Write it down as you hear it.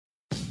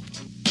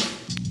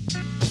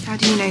How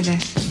do you know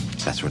this?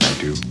 That's what I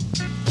do.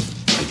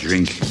 I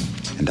drink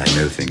and I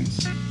know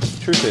things.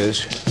 Truth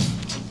is,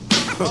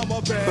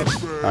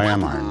 I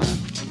am Iron Man.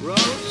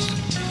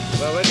 Roads?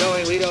 Where we're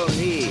going, we don't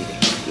need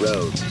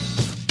roads.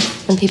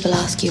 When people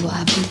ask you what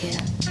happened here,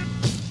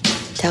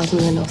 tell them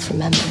the North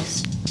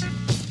remembers.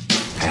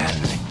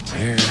 And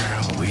here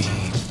we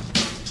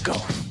go.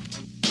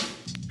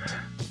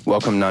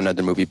 Welcome to Not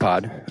Another Movie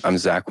Pod. I'm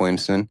Zach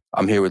Williamson.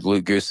 I'm here with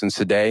Luke Goosens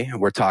today.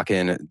 We're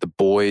talking The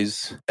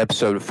Boys,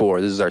 episode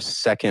 4. This is our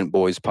second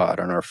Boys pod.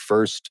 On our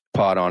first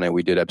pod on it,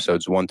 we did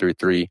episodes 1 through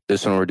 3.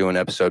 This one, we're doing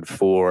episode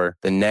 4.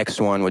 The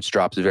next one, which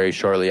drops very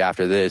shortly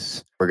after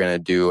this, we're going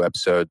to do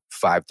episode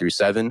 5 through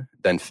 7,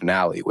 then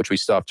finale, which we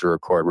still have to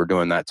record. We're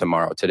doing that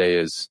tomorrow. Today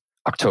is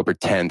October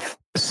 10th,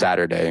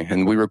 Saturday,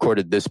 and we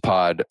recorded this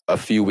pod a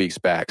few weeks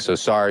back. So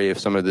sorry if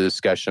some of the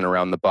discussion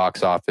around the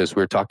box office,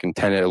 we were talking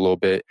Tenet a little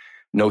bit.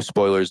 No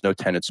spoilers, no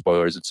Tenet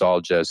spoilers. It's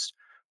all just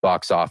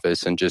box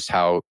office and just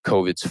how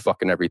COVID's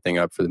fucking everything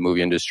up for the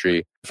movie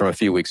industry from a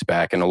few weeks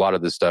back. And a lot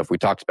of the stuff we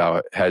talked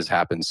about has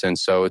happened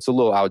since. So it's a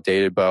little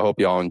outdated, but I hope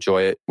you all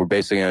enjoy it. We're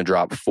basically going to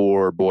drop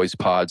 4 Boys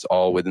pods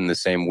all within the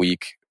same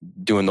week,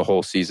 doing the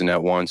whole season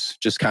at once.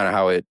 Just kind of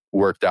how it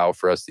worked out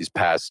for us these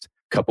past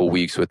couple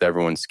weeks with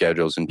everyone's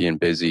schedules and being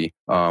busy.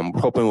 We're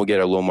hoping we'll get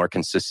a little more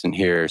consistent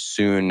here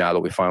soon now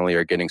that we finally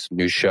are getting some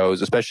new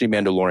shows, especially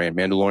Mandalorian.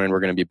 We're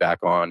going to be back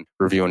on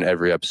reviewing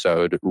every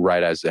episode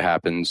right as it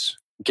happens,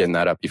 getting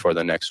that up before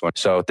the next one.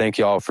 So thank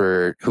you all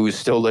for who's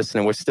still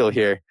listening. We're still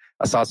here.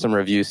 I saw some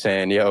reviews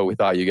saying, yo, we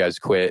thought you guys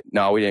quit.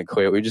 No, we didn't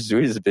quit. We're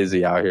just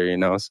busy out here, you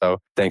know? So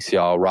thanks,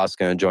 y'all. Ross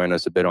going to join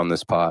us a bit on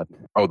this pod.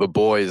 Oh, The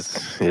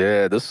Boys.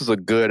 Yeah, this was a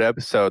good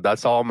episode.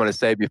 That's all I'm going to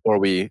say before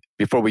we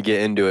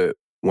get into it,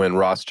 when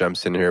Ross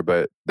jumps in here,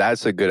 but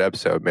that's a good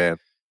episode, man.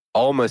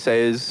 All I'm going to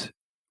say is,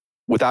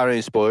 without any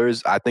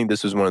spoilers, I think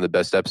this was one of the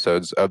best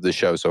episodes of the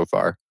show so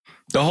far.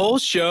 The whole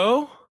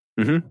show?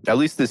 Mm-hmm. At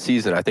least this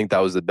season. I think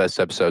that was the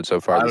best episode so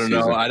far. I don't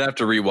know. I'd have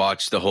to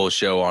rewatch the whole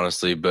show,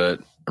 honestly,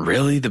 but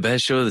really? The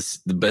best show,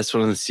 the best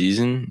one of the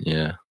season?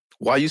 Yeah.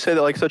 Why you say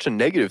that like such a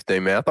negative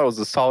thing, man? I thought it was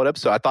a solid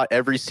episode. I thought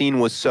every scene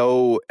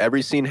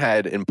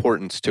had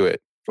importance to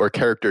it or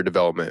character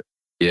development.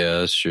 Yeah,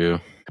 that's true.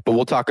 But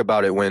we'll talk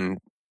about it when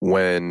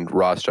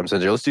Ross jumps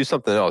in here. Let's do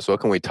something else. What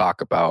can we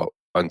talk about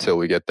until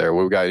we get there?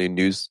 We got any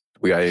news?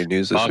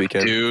 This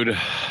weekend? Dude,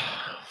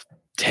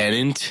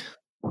 Tenet.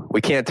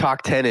 We can't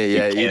talk Tenet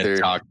yet either. We can't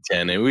talk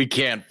Tenet. We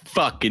can't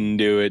fucking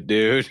do it,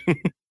 dude.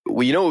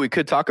 Well, you know what we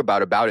could talk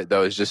about it,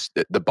 though, is just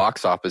the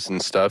box office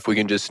and stuff. We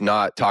can just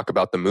not talk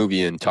about the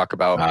movie and talk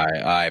about... All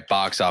right,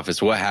 box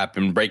office. What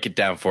happened? Break it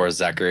down for us,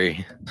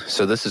 Zachary.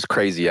 So this is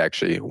crazy,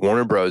 actually.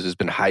 Warner Bros. Has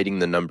been hiding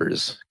the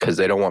numbers because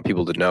they don't want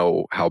people to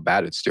know how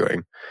bad it's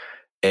doing.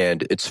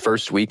 And its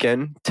first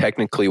weekend,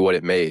 technically what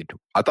it made,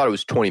 I thought it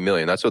was 20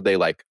 million. That's what they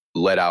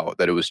let out,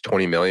 that it was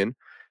 20 million.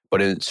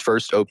 But in its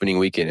first opening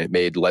weekend, it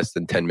made less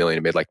than 10 million.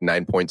 It made like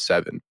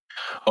 9.7.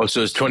 Oh,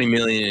 so it's 20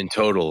 million in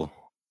total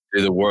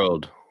through the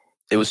world.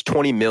 It was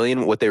 20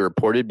 million what they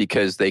reported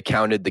because they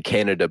counted the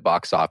Canada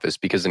box office,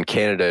 because in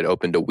Canada it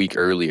opened a week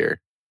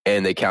earlier.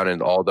 And they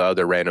counted all the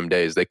other random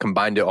days. They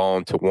combined it all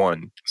into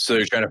one. So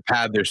they're trying to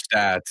pad their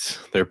stats.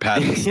 They're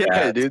padding the stats.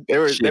 Yeah, dude. They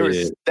were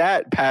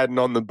stat padding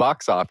on the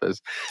box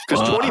office.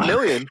 Because 20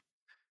 million,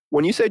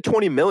 when you say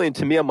 20 million,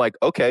 to me, I'm like,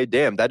 okay,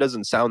 damn, that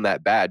doesn't sound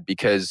that bad,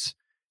 because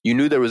you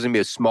knew there was going to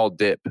be a small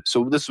dip.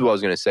 So this is what I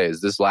was going to say,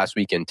 is this last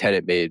weekend,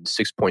 Tenet made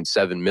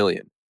 6.7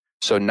 million.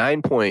 So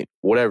 9 point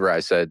whatever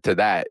I said to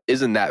that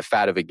isn't that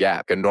fat of a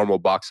gap, a normal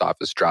box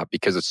office drop,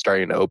 because it's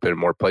starting to open in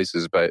more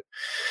places. But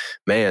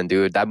man,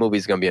 dude, that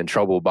movie's going to be in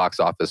trouble box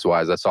office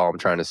wise. That's all I'm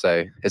trying to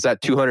say. It's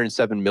at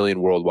 207 million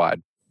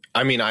worldwide.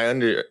 I mean,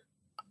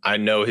 I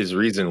know his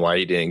reason why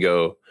he didn't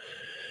go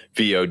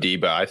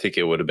VOD, but I think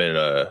it would have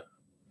been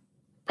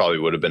probably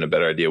would have been a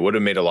better idea. Would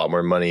have made a lot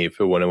more money if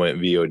it would have went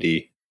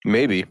VOD.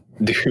 Maybe.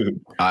 Dude,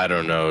 I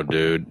don't know,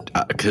 dude.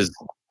 Because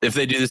if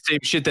they do the same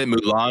shit that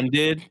Mulan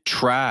did,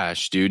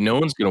 trash, dude. No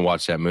one's going to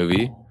watch that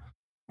movie.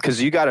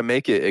 Because you got to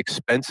make it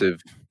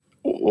expensive.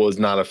 Was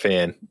not a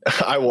fan.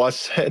 I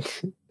watched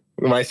it.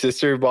 My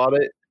sister bought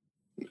it.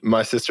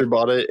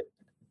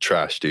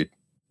 Trash, dude.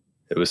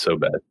 It was so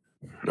bad.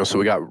 Oh, so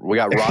we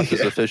got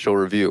Ross's official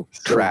review.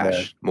 So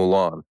trash, bad.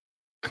 Mulan.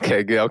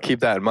 Okay, good. I'll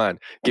keep that in mind.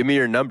 Give me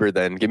your number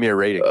then. Give me a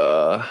rating.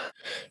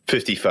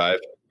 55.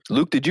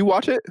 Luke, did you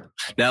watch it?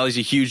 Nallie's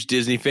a huge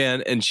Disney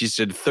fan, and she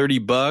said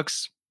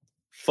 $30.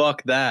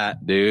 Fuck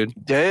that, dude.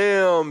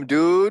 Damn,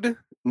 dude.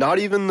 Not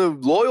even the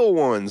loyal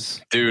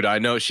ones. Dude, I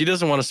know. She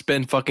doesn't want to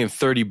spend fucking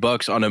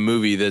 $30 on a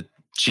movie that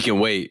she can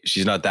wait.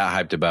 She's not that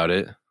hyped about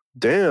it.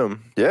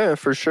 Damn. Yeah,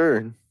 for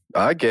sure.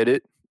 I get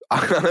it. I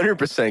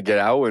 100% get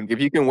out. And if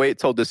you can wait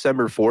till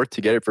December 4th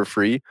to get it for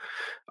free,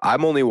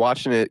 I'm only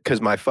watching it because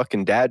my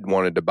fucking dad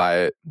wanted to buy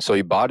it. So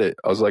he bought it.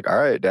 I was like, all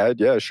right, Dad.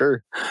 Yeah,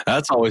 sure.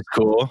 That's always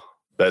cool.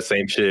 That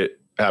same shit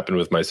happened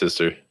with my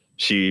sister.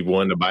 She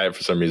wanted to buy it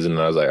for some reason,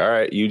 and I was like, all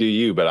right, you do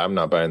you, but I'm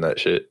not buying that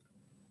shit.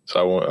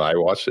 So I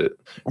watched it.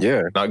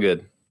 Yeah. Not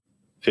good.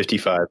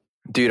 55.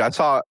 Dude, I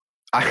saw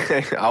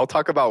I'll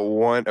talk about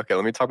one. Okay,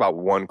 let me talk about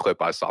one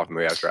clip I saw from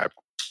the movie after I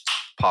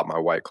pop my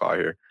White Claw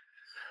here.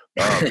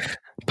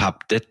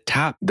 Pop the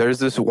top. There's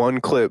this one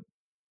clip,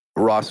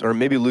 Ross, or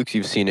maybe Luke,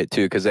 you've seen it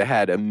too, because it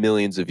had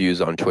millions of views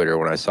on Twitter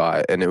when I saw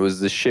it. And it was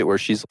this shit where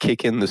she's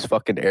kicking this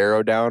fucking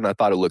arrow down. I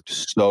thought it looked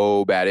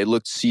so bad. It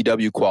looked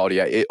CW quality.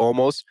 It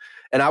almost,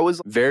 and I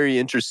was very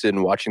interested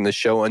in watching the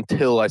show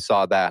until I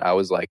saw that. I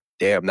was like,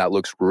 damn, that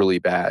looks really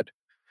bad.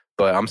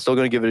 But I'm still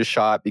going to give it a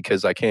shot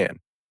because I can,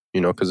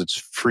 because it's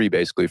free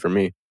basically for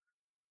me.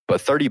 But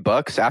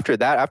 $30 after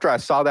that, after I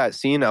saw that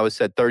scene, I was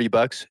said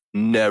 $30,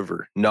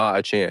 never, not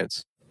a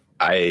chance.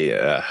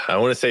 I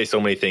want to say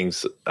so many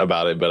things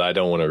about it, but I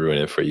don't want to ruin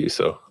it for you,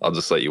 so I'll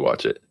just let you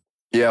watch it.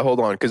 Yeah, hold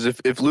on, because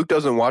if Luke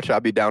doesn't watch it,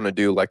 I'll be down to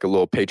do like a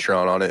little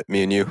Patreon on it,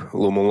 me and you, a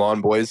little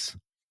Mulan boys.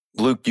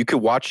 Luke, you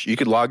could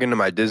log into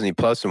my Disney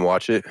Plus and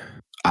watch it.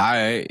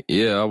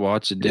 I'll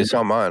watch it. It's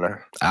on mine. All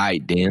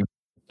right, Dan.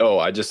 Oh,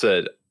 I just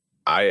said,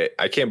 I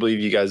can't believe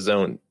you guys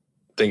don't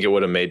think it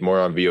would have made more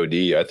on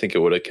VOD. I think it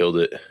would have killed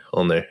it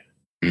on there.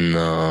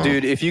 No.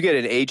 Dude, if you get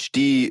an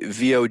HD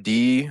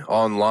VOD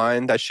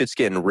online, that shit's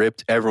getting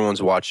ripped.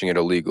 Everyone's watching it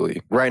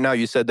illegally. Right now,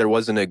 you said there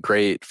wasn't a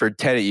great, for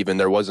Tenet even,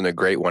 there wasn't a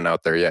great one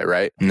out there yet,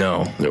 right?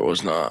 No, there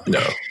was not.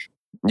 No.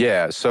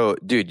 Yeah, so,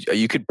 dude,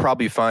 you could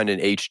probably find an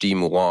HD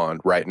Mulan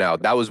right now.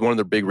 That was one of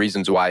the big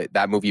reasons why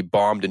that movie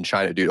bombed in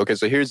China, dude. Okay,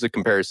 so here's the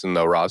comparison,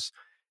 though, Ross.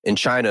 In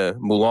China,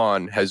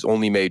 Mulan has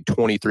only made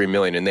 23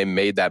 million, and they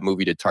made that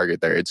movie to target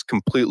there. It's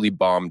completely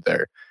bombed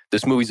there.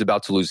 This movie's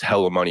about to lose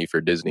hella money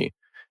for Disney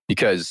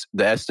because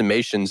the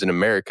estimations in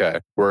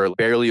America were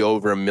barely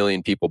over 1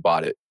 million people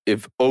bought it.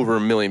 If over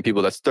 1 million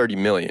people, that's 30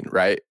 million,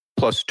 right?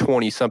 Plus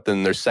 20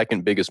 something, their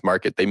second biggest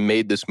market. They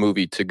made this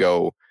movie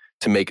to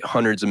make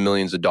hundreds of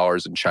millions of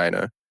dollars in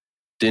China.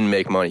 Didn't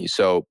make money.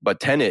 So, but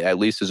Tenet at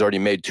least has already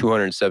made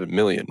 207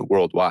 million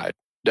worldwide.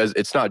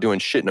 It's not doing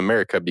shit in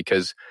America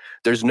because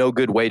there's no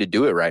good way to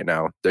do it right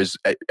now.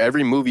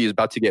 Every movie is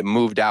about to get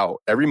moved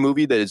out. Every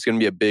movie that is going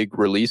to be a big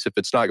release, if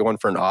it's not going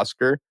for an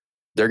Oscar,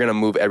 they're going to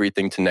move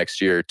everything to next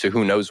year to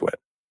who knows when.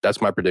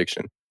 That's my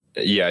prediction.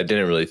 Yeah, I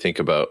didn't really think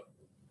about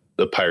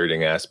the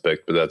pirating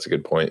aspect, but that's a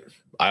good point.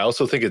 I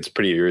also think it's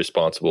pretty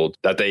irresponsible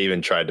that they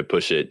even tried to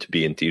push it to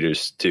be in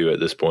theaters too at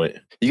this point.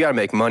 You got to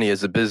make money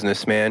as a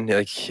business, man.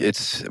 Like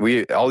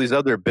all these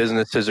other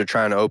businesses are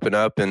trying to open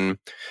up, and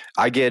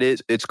I get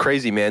it. It's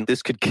crazy, man.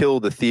 This could kill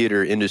the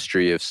theater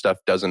industry if stuff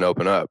doesn't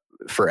open up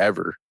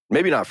forever.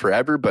 Maybe not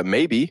forever, but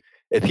maybe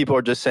if people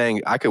are just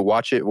saying, I could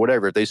watch it,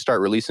 whatever. If they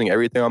start releasing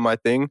everything on my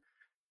thing,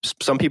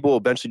 some people will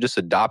eventually just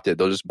adopt it.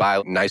 They'll just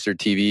buy nicer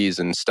TVs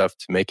and stuff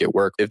to make it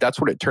work. If that's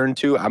what it turned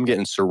to, I'm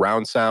getting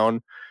surround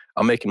sound.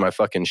 I'm making my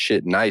fucking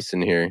shit nice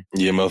in here.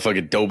 Yeah,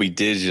 motherfucking Dolby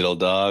Digital,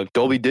 dog.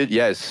 Dolby did,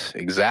 yes,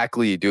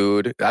 exactly,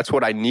 dude. That's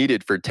what I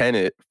needed for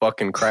Tenet.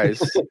 Fucking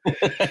Christ.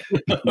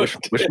 wish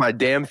my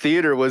damn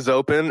theater was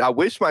open. I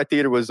wish my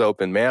theater was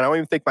open, man. I don't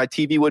even think my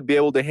TV would be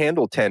able to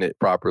handle Tenet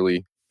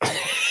properly.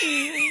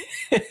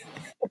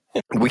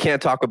 We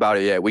can't talk about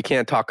it yet. We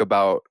can't talk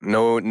about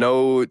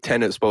no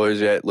Tenet spoilers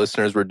yet.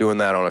 Listeners, we're doing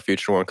that on a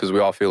future one because we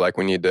all feel like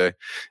we need to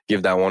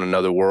give that one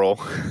another whirl.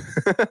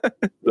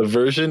 The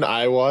version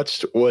I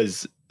watched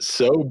was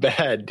so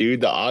bad,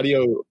 dude. The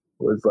audio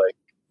was like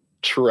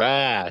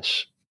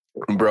trash.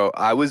 Bro,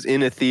 I was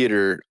in a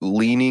theater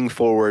leaning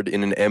forward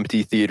in an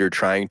empty theater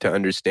trying to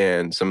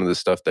understand some of the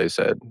stuff they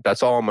said.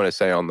 That's all I'm going to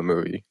say on the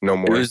movie. No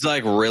more. It was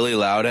like really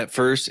loud at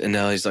first, and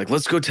now he's like,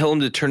 let's go tell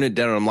him to turn it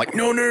down. And I'm like,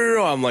 no.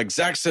 I'm like,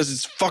 Zach says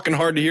it's fucking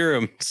hard to hear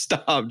him.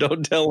 Stop,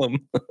 don't tell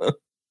him.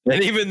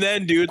 And even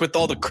then, dude, with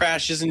all the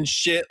crashes and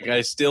shit,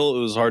 it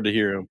was hard to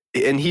hear him.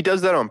 And he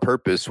does that on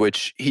purpose,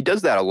 which he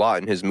does that a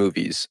lot in his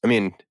movies. I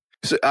mean,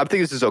 so I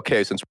think this is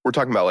okay since we're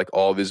talking about like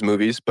all of his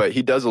movies, but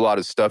he does a lot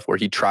of stuff where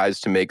he tries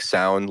to make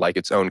sound like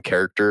its own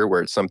character,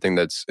 where it's something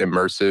that's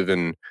immersive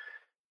and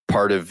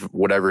part of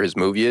whatever his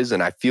movie is.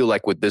 And I feel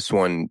like with this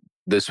one,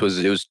 it was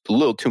a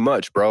little too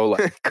much, bro.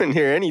 Like, I couldn't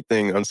hear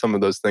anything on some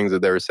of those things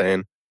that they were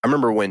saying. I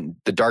remember when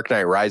The Dark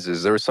Knight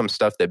Rises, there was some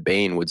stuff that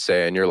Bane would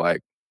say, and you're like,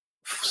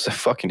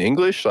 fucking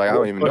English? Like, I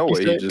don't even know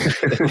what he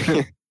just...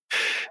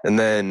 And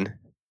then...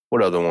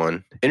 What other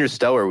one?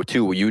 Interstellar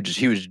too.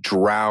 He would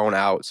drown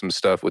out some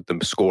stuff with the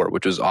score,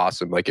 which was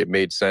awesome. Like it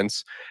made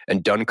sense.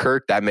 And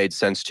Dunkirk, that made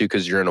sense too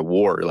because you're in a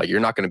war. Like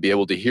you're not going to be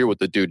able to hear what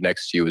the dude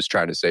next to you is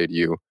trying to say to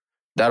you.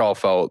 That all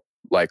felt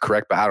like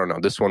correct, but I don't know.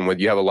 This one,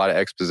 you have a lot of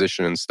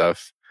exposition and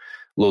stuff,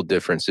 a little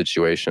different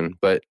situation.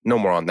 But no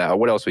more on that.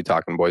 What else are we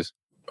talking, boys?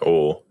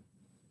 Oh,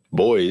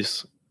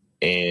 boys,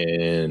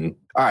 and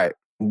all right.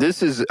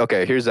 This is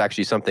okay. Here's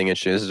actually something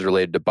interesting. This is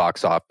related to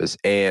box office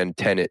and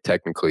Tenet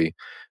technically.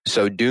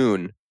 So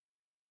Dune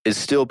is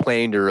still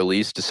planning to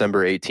release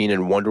December 18,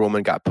 and Wonder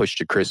Woman got pushed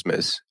to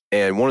Christmas.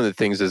 And one of the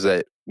things is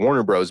that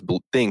Warner Bros.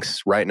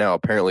 Thinks right now,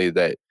 apparently,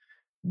 that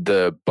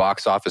the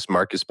box office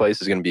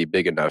marketplace is going to be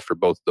big enough for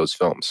both of those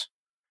films.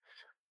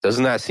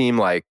 Doesn't that seem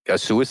like a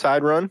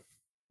suicide run?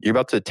 You're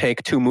about to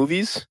tank two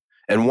movies.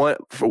 And one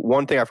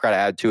thing I forgot to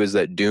add too is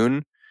that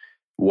Dune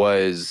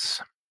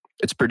was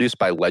It's produced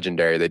by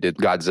Legendary. They did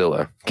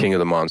Godzilla, King of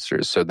the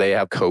Monsters. So they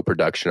have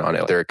co-production on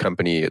it. They're a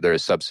company, they're a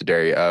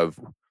subsidiary of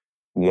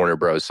Warner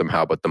Bros.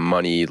 Somehow, but the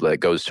money that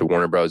goes to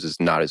Warner Bros. Is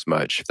not as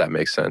much, if that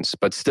makes sense.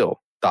 But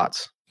still,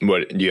 thoughts?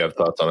 What do you have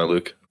thoughts on it,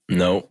 Luke?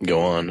 No,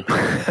 go on.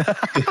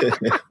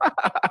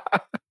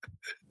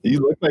 You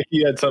look like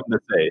you had something to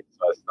say,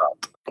 so I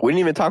stopped. We didn't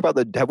even talk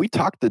about have we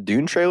talked the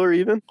Dune trailer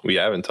even? We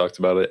haven't talked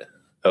about it.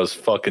 That was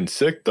fucking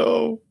sick,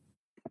 though.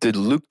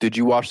 Did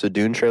you watch the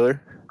Dune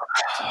trailer?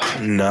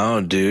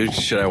 No, dude.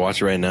 Should I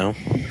watch it right now?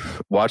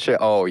 Watch it?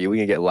 Oh, yeah, we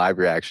can get live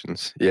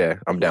reactions. Yeah,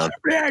 I'm down.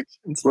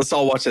 Reactions. Let's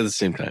all watch it at the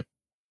same time.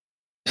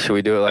 Should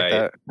we do it like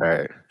that? All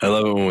right. I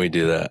love it when we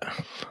do that.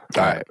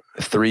 All right.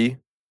 3,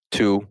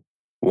 2,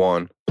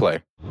 1,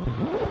 play.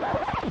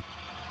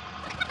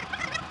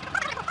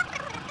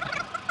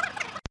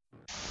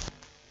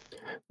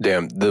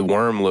 Damn, the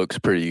worm looks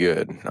pretty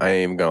good. I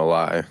ain't even gonna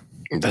lie.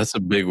 That's a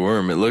big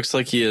worm. It looks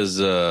like he has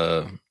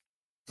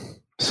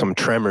some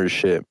tremors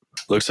shit.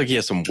 Looks like he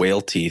has some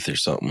whale teeth or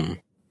something.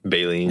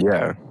 Baleen.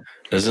 Yeah.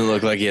 Doesn't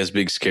look like he has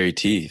big scary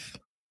teeth.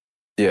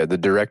 Yeah, the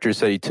director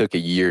said he took a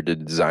year to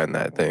design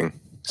that thing.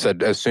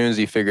 Said as soon as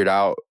he figured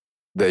out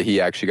that he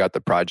actually got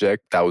the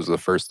project, that was the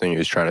first thing he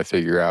was trying to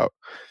figure out.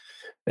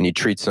 And he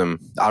treats them,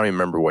 I don't even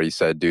remember what he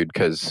said, dude,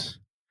 because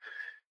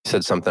he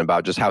said something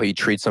about just how he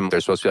treats them. They're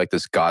supposed to be like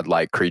this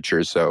godlike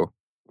creature. So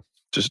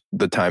just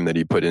the time that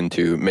he put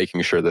into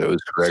making sure that it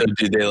was correct. So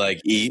do they like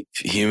eat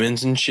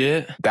humans and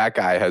shit? That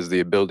guy has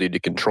the ability to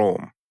control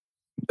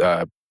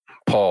them.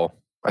 Paul,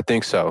 I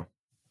think so.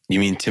 You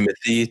mean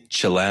Timothy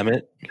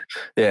Chalamet?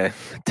 Yeah,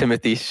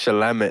 Timothy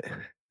Chalamet.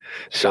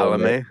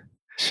 Chalamet.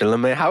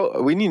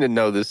 How we need to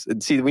know this.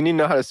 See, we need to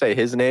know how to say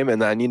his name,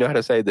 and I need to know how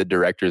to say the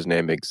director's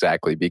name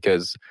exactly,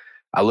 because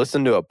I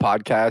listened to a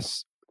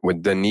podcast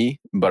with Denis,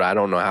 but I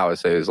don't know how to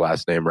say his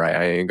last name right.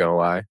 I ain't gonna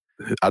lie.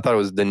 I thought it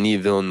was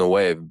Denis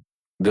Villeneuve,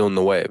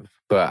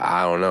 but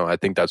I don't know. I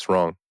think that's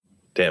wrong.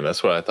 Damn,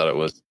 that's what I thought it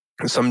was.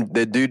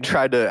 The dude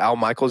Al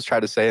Michaels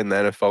tried to say it in the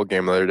NFL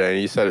game the other day, and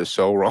he said it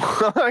so wrong.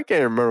 I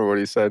can't remember what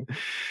he said.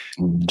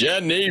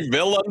 Denis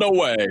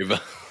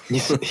Villeneuve.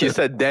 He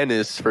said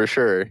Dennis for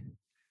sure.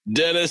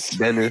 Dennis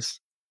Villeneuve.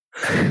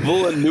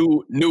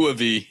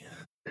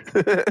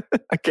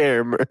 I can't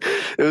remember.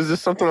 It was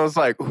just something I was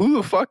like, who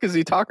the fuck is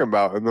he talking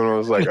about? And then I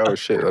was like, oh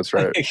shit, that's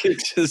right. I could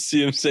just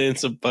see him saying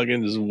some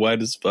fucking just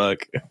white as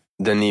fuck.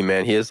 Denis,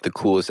 man, he has the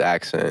coolest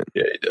accent.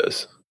 Yeah, he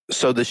does.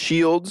 So the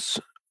shields,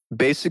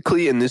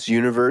 basically in this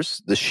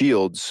universe, the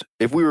shields,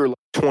 if we were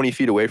 20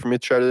 feet away from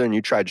each other and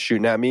you tried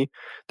shooting at me,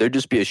 there'd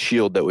just be a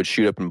shield that would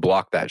shoot up and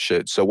block that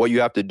shit. So what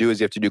you have to do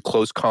is you have to do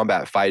close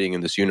combat fighting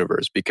in this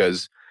universe,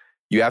 because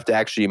you have to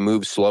actually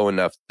move slow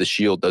enough the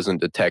shield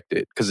doesn't detect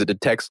it, because it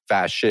detects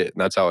fast shit,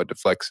 and that's how it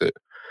deflects it.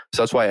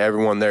 So that's why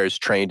everyone there is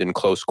trained in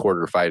close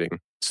quarter fighting.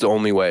 It's the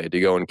only way to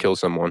go and kill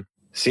someone.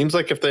 Seems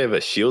like if they have a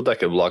shield that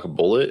could block a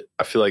bullet,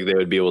 I feel like they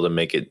would be able to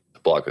make it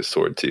block a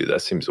sword too.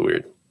 That seems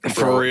weird.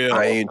 For real.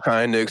 I ain't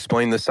trying to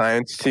explain the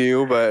science to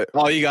you, but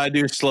all you gotta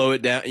do is slow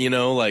it down,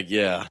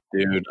 yeah,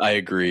 dude, I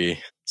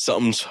agree.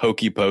 Something's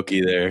hokey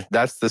pokey there.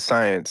 That's the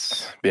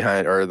science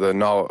behind, or the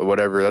knowledge,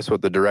 whatever. That's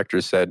what the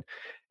director said.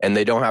 And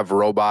they don't have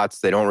robots.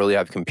 They don't really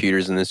have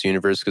computers in this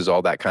universe, because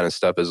all that kind of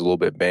stuff is a little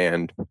bit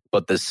banned.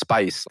 But the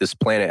spice, this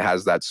planet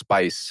has that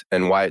spice.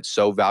 And why it's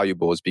so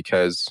valuable is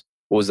because,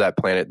 what was that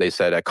planet they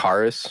said?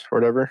 Icarus or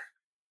whatever?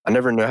 I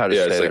never know how to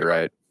say it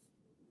right.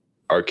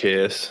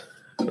 Arceus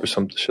or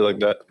some shit like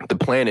that. The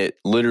planet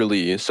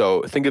literally,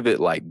 so think of it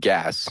like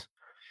gas.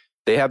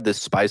 They have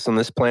this spice on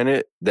this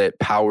planet that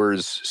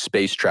powers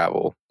space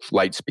travel,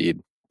 light speed.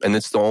 And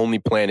it's the only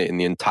planet in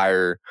the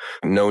entire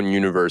known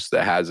universe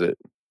that has it.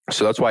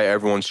 So that's why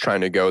everyone's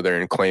trying to go there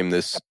and claim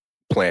this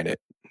planet.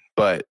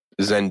 But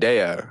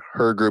Zendaya,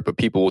 her group of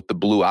people with the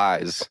blue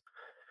eyes,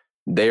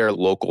 they are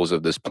locals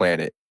of this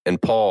planet.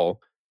 And Paul,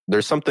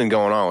 there's something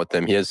going on with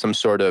him. He has some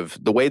sort of,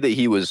 the way that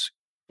he was,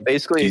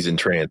 basically, he's in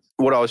trance.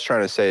 What I was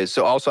trying to say is,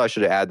 so also I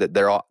should add that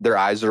their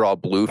eyes are all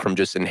blue from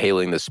just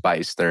inhaling the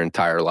spice their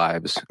entire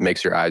lives. It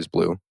makes your eyes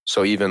blue.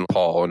 So even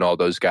Paul and all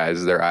those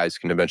guys, their eyes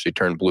can eventually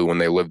turn blue when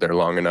they live there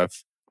long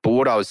enough. But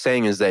what I was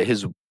saying is that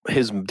his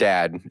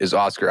dad is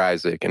Oscar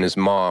Isaac, and his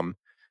mom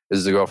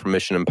is the girl from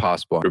Mission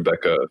Impossible.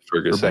 Rebecca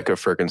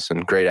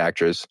Ferguson, great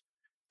actress.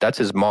 That's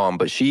his mom,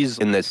 but she's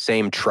in the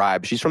same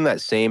tribe. She's from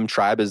that same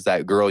tribe as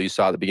that girl you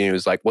saw at the beginning who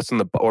was like,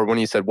 or when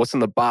he said, what's in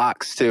the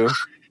box, too?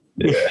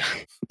 Yeah.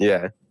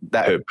 Yeah.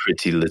 Her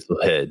pretty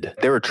little head.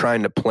 They were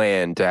trying to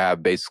plan to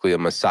have basically a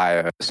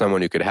messiah,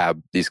 someone who could have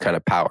these kind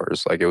of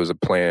powers. Like it was a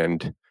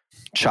planned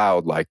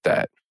child like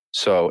that.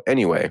 So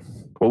anyway,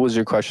 what was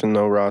your question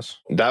though, Ross?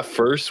 That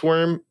first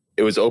worm,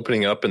 it was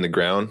opening up in the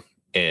ground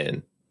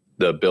and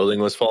the building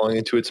was falling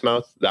into its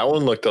mouth. That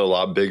one looked a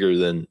lot bigger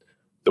than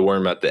the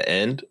worm at the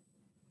end.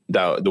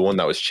 The one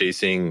that was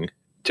chasing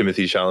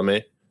Timothy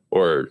Chalamet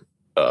or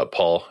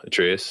Paul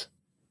Atreides.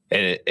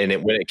 And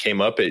when it came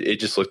up, it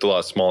just looked a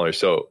lot smaller.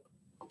 So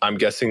I'm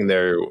guessing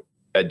they're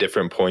at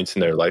different points in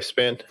their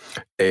lifespan.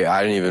 Hey,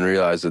 I didn't even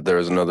realize that there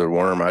was another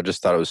worm. I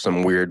just thought it was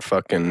some weird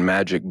fucking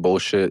magic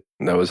bullshit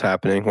that was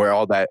happening where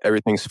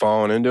everything's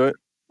falling into it.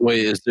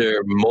 Wait, is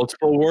there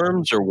multiple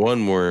worms or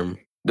one worm?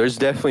 There's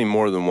definitely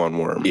more than one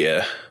worm.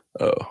 Yeah.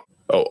 Oh,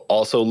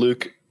 Also,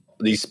 Luke,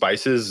 these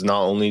spices,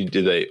 not only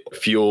do they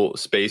fuel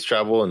space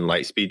travel and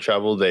light speed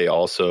travel, they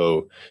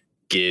also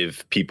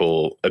give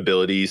people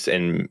abilities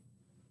and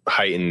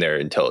heighten their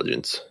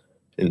intelligence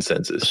and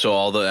senses. so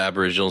all the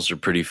Aboriginals are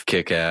pretty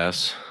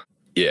kick-ass.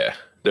 Yeah,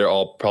 they're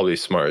all probably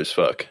smart as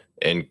fuck.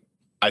 And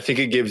I think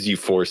it gives you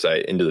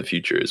foresight into the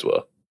future as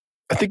well.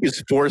 I think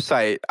his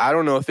foresight, I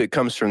don't know if it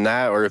comes from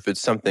that or if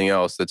it's something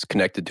else that's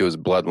connected to his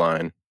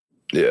bloodline.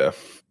 Yeah.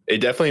 It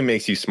definitely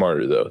makes you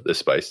smarter, though, the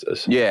spice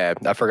does. Yeah,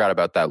 I forgot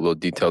about that little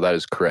detail. That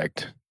is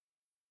correct.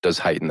 Does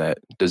heighten that.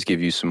 Does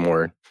give you some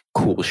more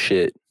cool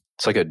shit.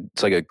 It's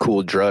like a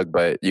cool drug,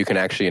 but you can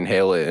actually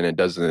inhale it and it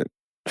doesn't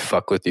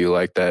fuck with you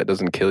like that. It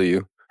doesn't kill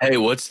you. Hey,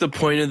 what's the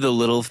point of the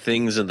little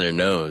things in their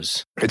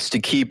nose? It's to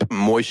keep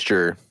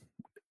moisture.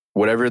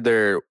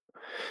 Whatever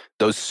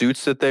those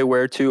suits that they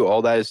wear too,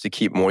 all that is to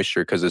keep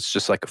moisture because it's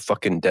just like a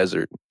fucking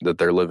desert that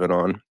they're living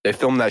on. They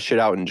filmed that shit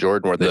out in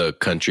Jordan where The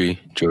country,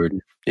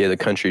 Jordan. Yeah, the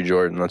country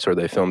Jordan. That's where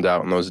they filmed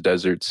out in those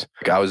deserts.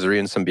 I was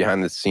reading some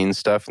behind the scenes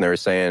stuff and they were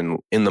saying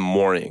in the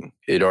morning,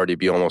 it'd already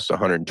be almost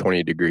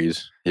 120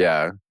 degrees.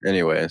 Yeah.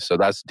 Anyway, so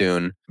that's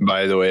Dune.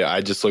 By the way,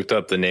 I just looked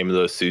up the name of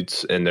those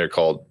suits and they're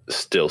called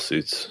still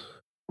suits.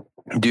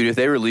 Dude, if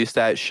they release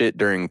that shit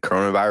during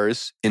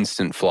coronavirus,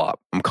 instant flop.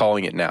 I'm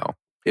calling it now.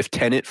 If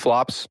Tenet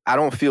flops, I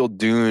don't feel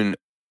Dune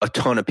a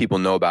ton of people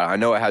know about it. I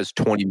know it has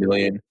 20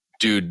 million.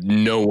 Dude,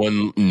 no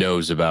one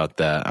knows about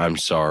that. I'm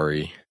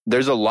sorry.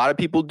 There's a lot of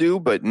people do,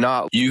 but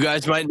not. You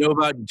guys might know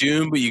about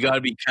Dune, but you got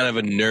to be kind of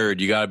a nerd.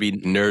 You got to be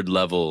nerd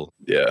level.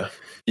 Yeah.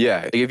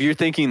 Yeah. If you're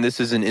thinking this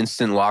is an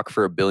instant lock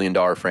for $1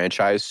 billion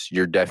franchise,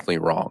 you're definitely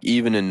wrong.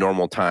 Even in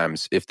normal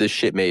times, if this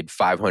shit made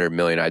 500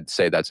 million, I'd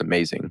say that's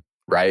amazing,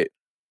 right?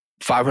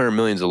 500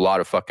 million is a lot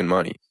of fucking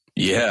money.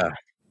 Yeah.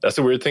 That's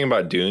the weird thing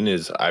about Dune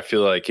is I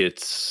feel like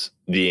it's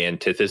the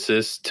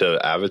antithesis to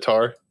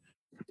Avatar.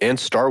 And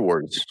Star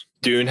Wars.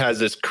 Dune has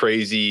this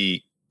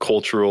crazy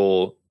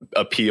cultural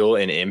appeal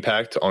and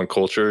impact on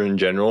culture in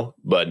general,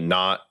 but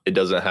it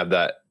doesn't have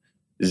that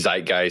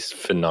zeitgeist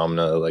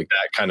phenomena, like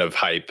that kind of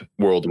hype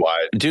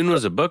worldwide. Dune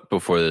was a book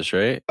before this,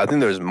 right? I think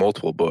there's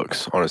multiple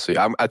books, honestly.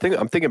 I'm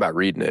thinking about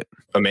reading it.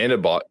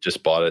 Amanda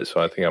just bought it,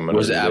 so I think I'm going to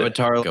Was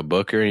Avatar like a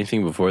book or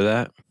anything before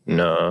that?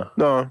 No.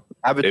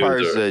 Avatar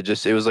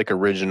is it was like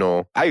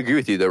original. I agree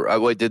with you though.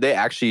 Wait, did they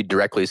actually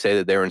directly say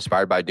that they were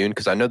inspired by Dune?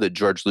 Because I know that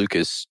George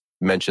Lucas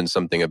mentioned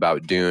something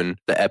about Dune,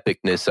 the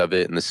epicness of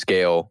it and the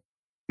scale.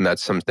 And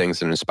that's some things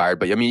that are inspired.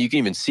 But I mean, you can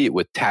even see it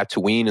with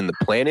Tatooine and the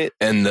planet.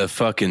 And the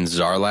fucking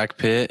Zarlak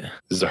pit.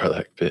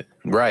 Zarlak pit.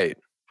 Right.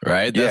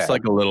 Right? That's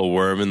like a little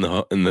worm in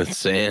the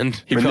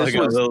sand. He probably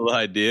got a little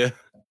idea.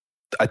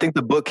 I think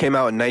the book came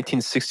out in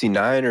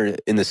 1969 or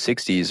in the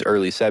 60s,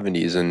 early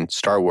 70s, and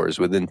Star Wars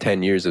within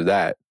 10 years of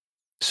that.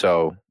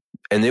 So,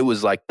 and it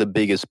was like the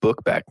biggest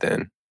book back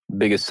then,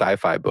 biggest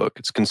sci-fi book.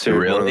 It's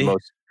considered one of the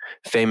most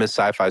famous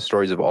sci-fi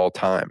stories of all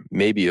time,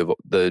 maybe of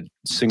the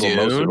single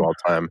most of all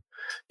time.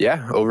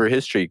 Yeah, over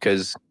history,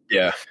 because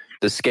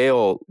the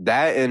scale,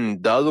 that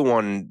and the other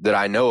one that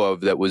I know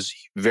of that was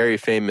very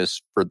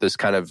famous for this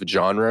kind of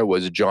genre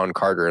was John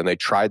Carter, and they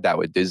tried that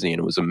with Disney, and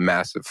it was a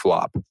massive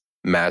flop.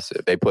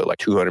 Massive. They put like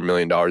 $200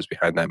 million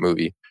behind that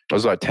movie. That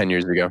was about 10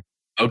 years ago.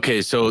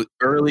 Okay, so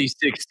early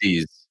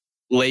 60s,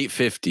 late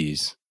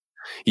 50s.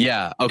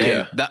 Yeah,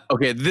 okay.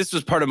 Yeah. This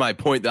was part of my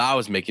point that I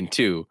was making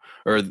too,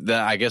 or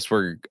that I guess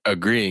we're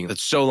agreeing.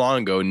 That's so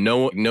long ago.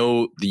 No,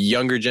 the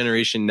younger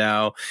generation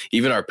now,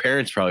 even our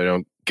parents probably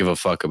don't give a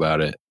fuck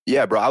about it.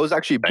 Yeah, bro. I was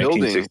actually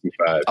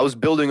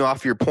building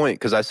off your point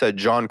because I said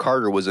John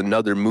Carter was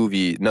another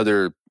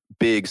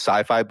big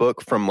sci-fi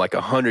book from like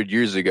 100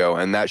 years ago,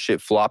 and that shit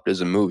flopped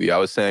as a movie. I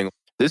was saying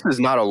this is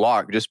not a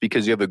lock just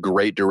because you have a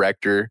great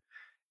director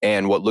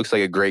and what looks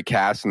like a great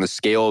cast, and the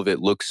scale of it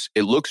looks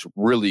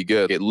really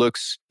good.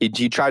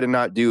 He tried to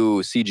not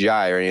do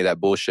CGI or any of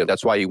that bullshit.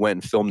 That's why he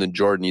went and filmed in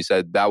Jordan. He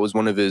said that was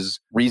one of his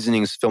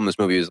reasonings to film this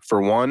movie is,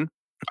 for one,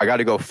 I got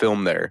to go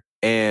film there,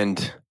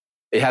 and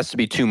it has to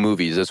be 2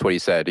 movies. That's what he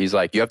said. He's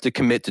like, you have to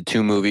commit to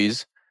 2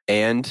 movies,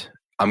 and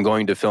I'm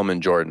going to film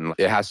in Jordan.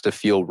 It has to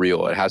feel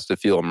real. It has to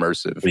feel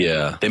immersive.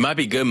 Yeah. They might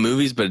be good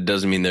movies, but it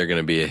doesn't mean they're going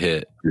to be a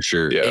hit for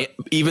sure. Yeah.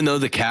 Even though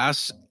the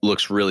cast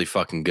looks really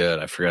fucking good.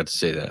 I forgot to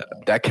say that.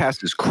 That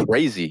cast is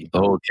crazy. The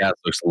whole cast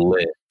looks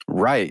lit.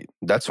 Right.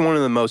 That's one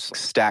of the most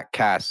stacked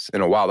casts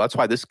in a while. That's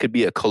why this could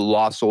be a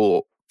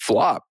colossal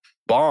flop.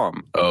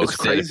 Bomb. Oh, it's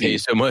crazy.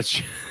 So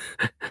much.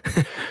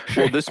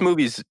 Well,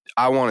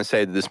 I want to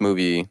say that this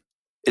movie,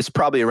 it's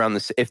probably around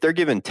this. If they're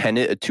giving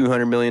Tenet a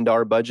 $200 million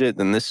budget,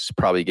 then this is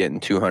probably getting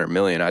 $200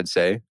 million, I'd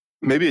say.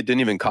 Maybe it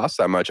didn't even cost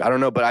that much. I don't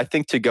know. But I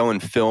think to go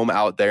and film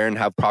out there and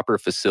have proper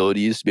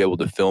facilities to be able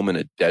to film in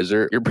a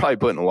desert, you're probably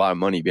putting a lot of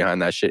money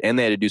behind that shit. And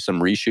they had to do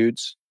some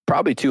reshoots.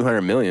 Probably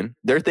 $200 million.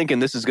 They're thinking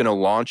this is going to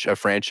launch a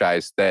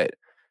franchise that,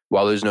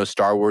 while there's no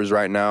Star Wars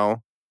right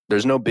now,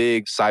 There's no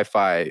big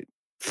sci-fi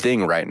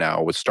thing right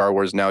now with Star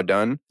Wars now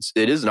done.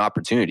 It is an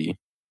opportunity.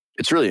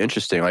 It's really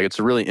interesting. Like, it's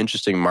a really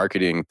interesting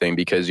marketing thing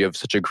because you have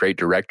such a great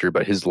director,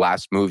 but his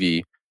last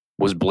movie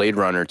was Blade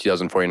Runner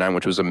 2049,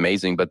 which was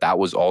amazing, but that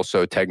was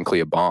also technically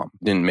a bomb.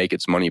 Didn't make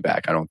its money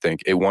back, I don't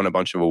think. It won a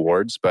bunch of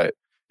awards, but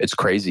it's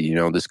crazy. You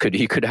know,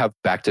 he could have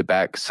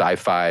back-to-back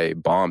sci-fi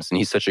bombs, and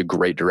he's such a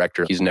great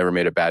director. He's never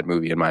made a bad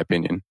movie, in my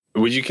opinion.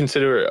 Would you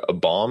consider it a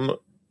bomb,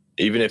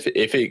 even if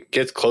it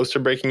gets close to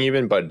breaking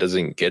even, but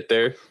doesn't get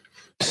there?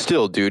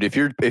 Still, dude, if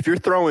you're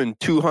throwing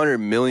 $200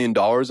 million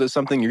at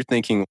something, you're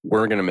thinking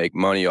we're gonna make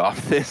money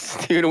off this,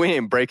 dude. We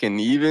ain't breaking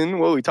even.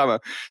 What are we talking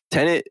about?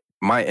 Tenet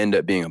might end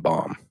up being a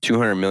bomb.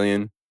 200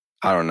 million.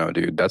 I don't know,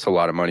 dude. That's a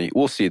lot of money.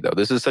 We'll see, though.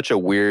 This is such a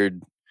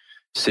weird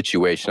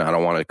situation. I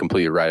don't want to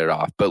completely write it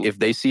off. But if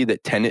they see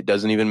that Tenet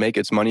doesn't even make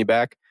its money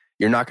back,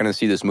 you're not going to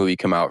see this movie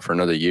come out for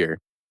another year.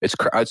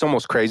 It's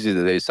almost crazy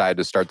that they decided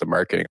to start the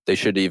marketing. They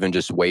should have even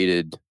just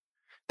waited.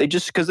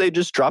 Because they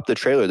just dropped the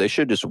trailer. They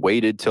should have just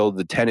waited till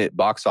the Tenet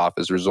box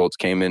office results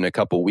came in a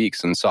couple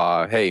weeks and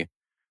saw, hey,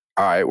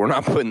 all right, we're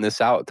not putting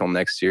this out till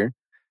next year.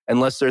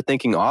 Unless they're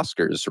thinking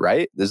Oscars,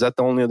 right? Is that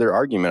the only other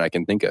argument I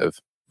can think of?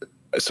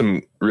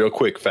 Some real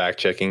quick fact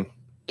checking,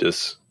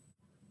 just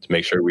to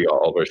make sure we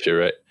all of our shit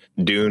right.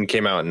 Dune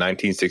came out in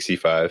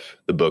 1965.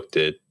 The book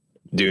did.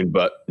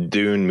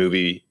 Dune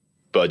movie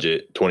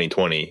budget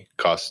 2020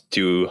 cost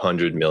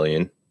 $200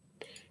 million,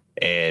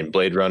 and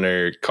Blade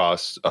Runner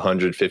cost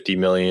 $150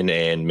 million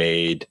and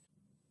made,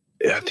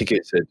 I think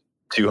it said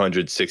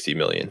 $260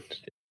 million.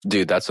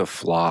 Dude, that's a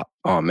flop.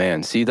 Oh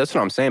man, see, that's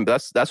what I'm saying.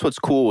 But that's what's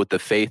cool with the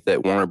faith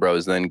that Warner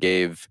Bros. Then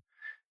gave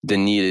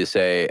Denis to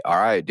say, all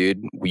right,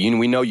 dude, we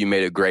know you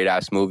made a great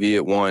ass movie.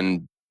 It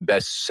won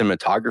best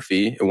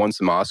cinematography. It won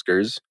some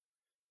Oscars.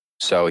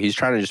 So he's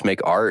trying to just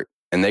make art,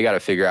 and they got to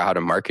figure out how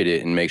to market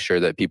it and make sure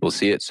that people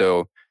see it.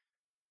 So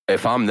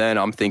if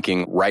I'm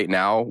thinking right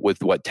now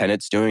with what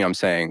Tenet's doing, I'm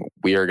saying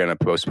we are going to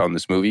postpone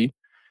this movie.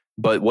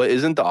 But what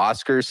isn't the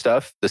Oscar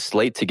stuff? The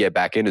slate to get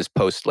back in is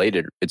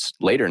post-later. It's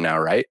later now,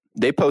 right?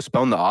 They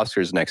postponed the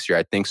Oscars next year,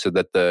 I think, so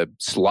that the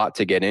slot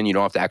to get in, you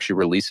don't have to actually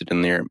release it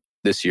in there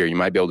this year. You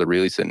might be able to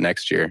release it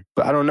next year.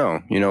 But I don't know.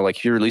 You know, like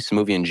if you release a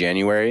movie in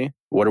January,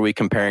 what are we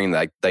comparing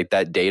like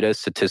that data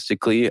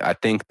statistically? I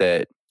think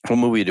that, what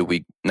movie did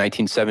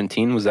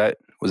 1917, was that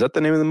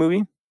the name of the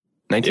movie?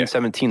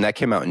 1917, yeah. That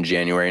came out in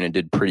January and it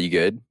did pretty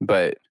good.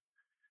 But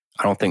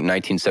I don't think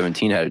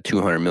 1917 had a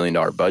 $200 million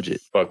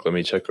budget. Fuck, let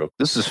me check real quick.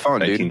 This is fun,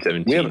 dude.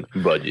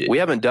 1917 budget. We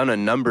haven't done a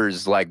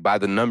numbers, like by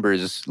the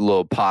numbers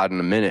little pod in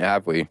a minute,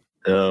 have we?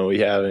 No, we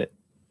haven't.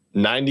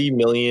 90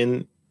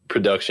 million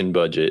production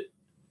budget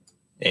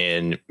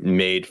and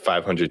made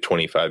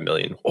 525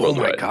 million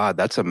worldwide. Oh my God,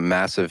 that's a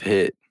massive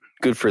hit.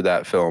 Good for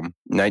that film.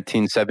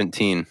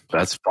 1917.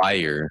 That's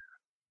fire.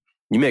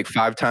 You make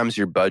 5 times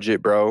your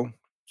budget, bro,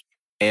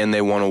 and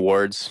they won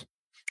awards.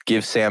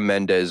 Give Sam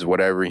Mendes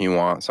whatever he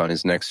wants on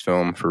his next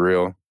film, for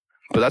real.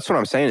 But that's what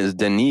I'm saying is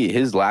Denis,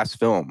 his last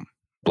film,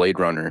 Blade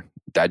Runner,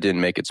 that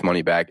didn't make its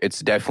money back.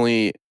 It's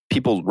definitely,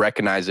 people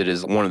recognize it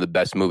as one of the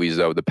best movies,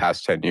 though, the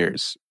past 10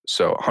 years.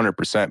 So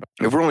 100%.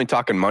 If we're only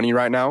talking money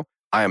right now,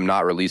 I am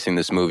not releasing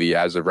this movie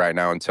as of right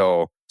now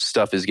until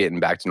stuff is getting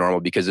back to normal,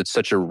 because it's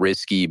such a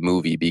risky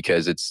movie,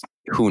 because it's,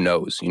 who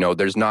knows? You know,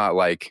 there's not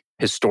like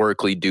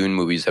historically Dune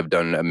movies have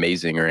done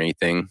amazing or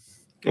anything.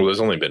 Well, there's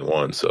only been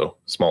one, so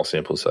small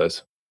sample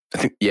size. I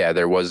think, yeah,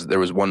 there was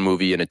one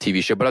movie and a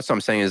TV show, but that's what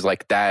I'm saying is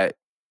like that,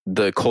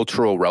 the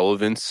cultural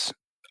relevance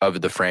of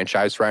the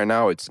franchise right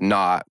now, it's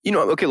not, you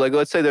know, okay, like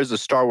let's say there's a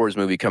Star Wars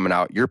movie coming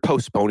out. You're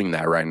postponing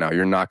that right now.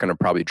 You're not going to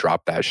probably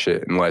drop that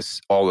shit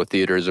unless all the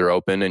theaters are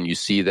open and you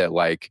see that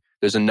like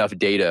there's enough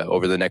data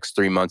over the next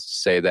 3 months to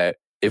say that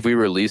if we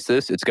release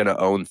this, it's going to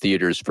own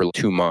theaters for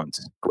 2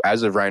 months.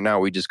 As of right now,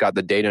 we just got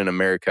the data in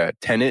America.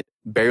 Tenet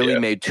barely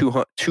made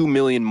 2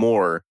 million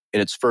more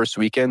in its first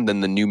weekend than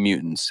the New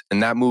Mutants.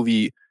 And that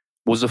movie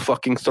was a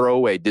fucking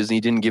throwaway.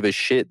 Disney didn't give a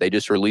shit. They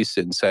just released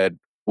it and said,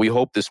 we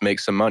hope this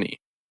makes some money.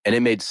 And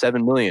it made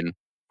 7 million.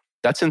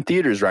 That's in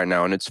theaters right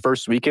now. In its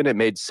first weekend, it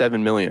made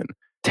 7 million.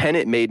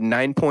 Tenet made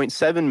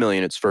 9.7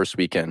 million its first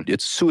weekend.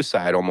 It's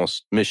suicide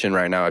almost mission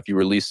right now if you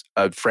release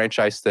a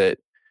franchise that,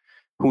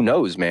 who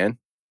knows, man?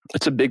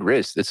 It's a big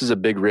risk. This is a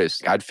big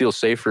risk. I'd feel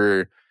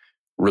safer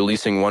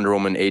releasing Wonder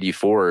Woman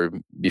 84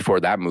 before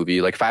that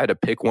movie. Like if I had to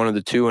pick one of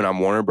the two and I'm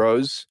Warner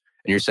Bros.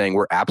 And you're saying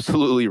we're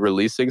absolutely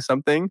releasing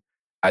something,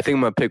 I think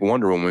I'm going to pick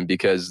Wonder Woman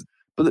because,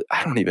 but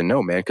I don't even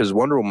know, man, because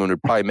Wonder Woman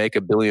would probably make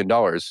 $1 billion.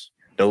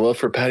 No love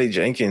for Patty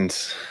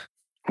Jenkins.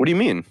 What do you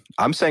mean?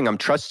 I'm saying I'm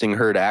trusting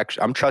her to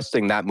I'm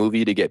trusting that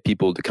movie to get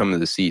people to come to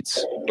the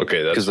seats.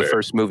 Okay, that's fair.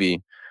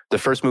 The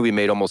first movie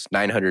made almost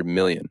 900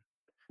 million.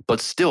 But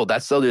still,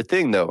 that's the other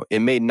thing, though. It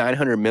made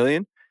 900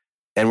 million,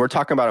 and we're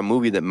talking about a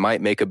movie that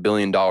might make $1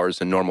 billion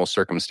in normal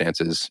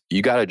circumstances.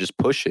 You got to just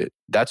push it.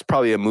 That's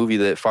probably a movie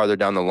that farther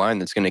down the line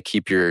that's going to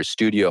keep your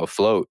studio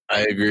afloat.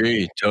 I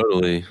agree,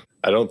 totally.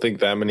 I don't think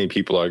that many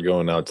people are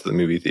going out to the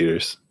movie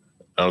theaters.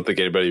 I don't think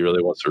anybody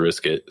really wants to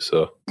risk it.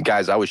 So,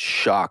 guys, I was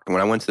shocked when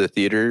I went to the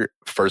theater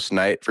first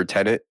night for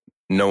Tenet.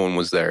 No one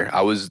was there.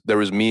 There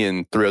was me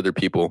and 3 other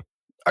people.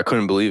 I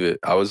couldn't believe it.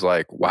 I was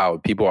like, wow,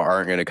 people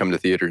aren't going to come to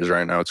theaters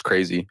right now. It's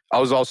crazy. I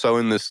was also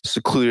in this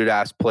secluded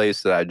ass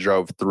place that I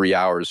drove 3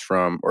 hours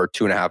from, or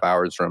 2.5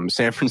 hours from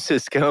San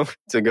Francisco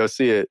to go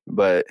see it.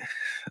 But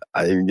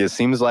it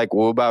seems like,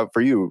 what about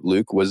for you,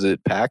 Luke? Was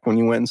it packed when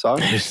you went and saw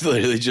it? It's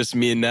literally just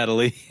me and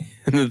Natalie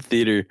in the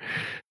theater.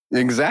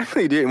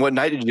 Exactly, dude. What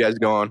night did you guys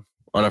go on?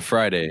 On a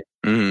Friday.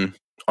 Mm-hmm.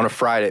 On a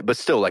Friday, but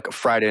still like a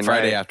Friday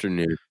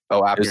afternoon.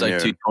 Oh, It afternoon.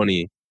 was like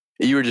 2:20.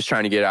 You were just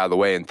trying to get out of the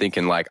way and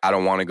thinking like, I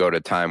don't want to go to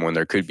a time when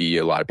there could be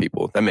a lot of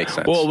people. That makes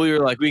sense. Well, we were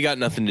like, we got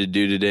nothing to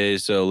do today,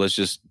 so let's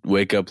just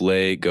wake up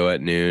late, go at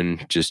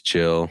noon, just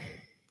chill,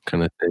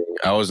 kind of thing.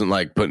 I wasn't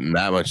like putting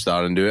that much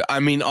thought into it. I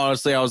mean,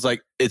 honestly, I was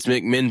like, it's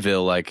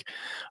McMinnville. Like,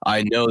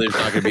 I know there's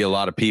not going to be a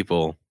lot of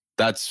people.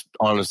 That's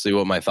honestly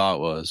what my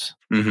thought was.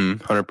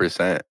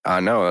 100%. I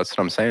know. That's what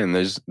I'm saying.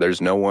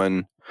 There's no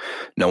one.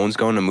 No one's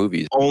going to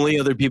movies. Only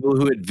other people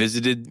who had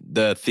visited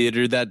the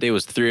theater that day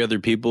was 3 other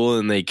people,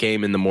 and they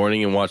came in the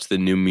morning and watched the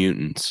New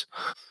Mutants.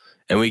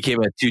 And we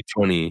came at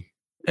 2:20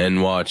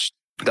 and watched.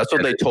 That's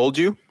what they told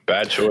you?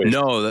 Bad choice.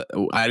 No,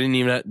 I didn't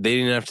even. They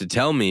didn't have to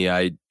tell me.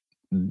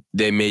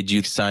 They made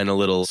you sign a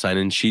little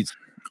sign-in sheet.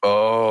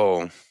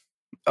 Oh,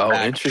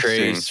 Interesting.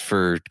 interesting. Trace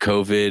for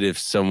COVID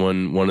if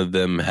one of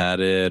them had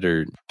it,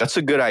 or That's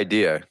a good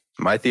idea.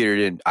 My theater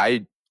didn't.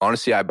 I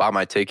bought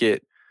my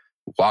ticket,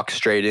 walked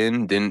straight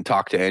in, didn't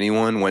talk to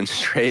anyone, went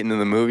straight into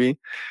the movie,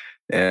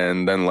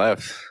 and then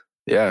left.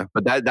 Yeah,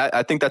 but that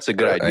I think that's a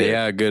good idea.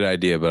 Yeah, good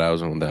idea. But I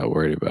wasn't that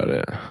worried about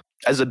it.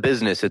 As a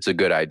business, it's a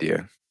good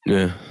idea.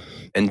 Yeah.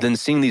 And then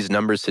seeing these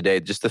numbers today,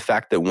 just the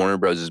fact that Warner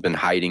Bros. Has been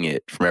hiding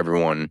it from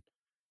everyone.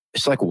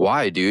 It's like,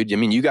 why, dude? I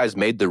mean, you guys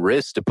made the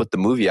risk to put the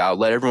movie out.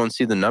 Let everyone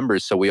see the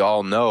numbers so we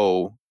all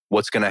know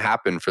what's going to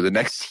happen for the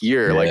next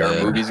year. Yeah. Like,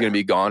 our movie's going to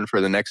be gone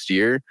for the next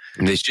year.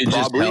 They should have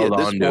just Probably held at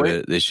this on to point.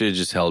 it. They should have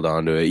just held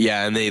on to it.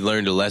 Yeah, and they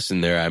learned a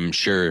lesson there. I'm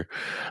sure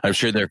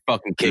they're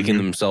fucking kicking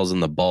themselves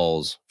in the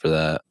balls for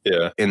that.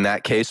 Yeah. In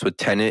that case with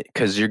Tenet,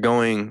 because you're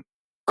going,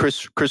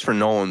 Christopher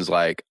Nolan's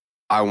like,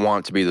 I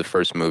want to be the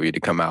first movie to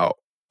come out.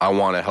 I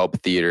want to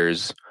help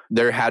theaters.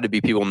 There had to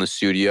be people in the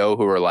studio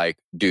who were like,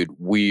 dude,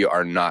 we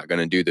are not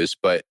going to do this.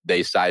 But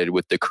they sided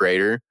with the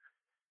creator,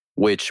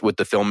 which with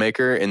the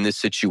filmmaker in this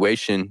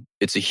situation,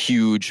 it's a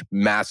huge,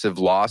 massive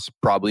loss,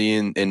 probably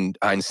in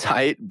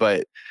hindsight.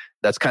 But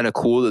that's kind of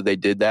cool that they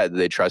did that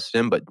they trusted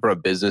him. But from a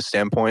business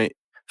standpoint,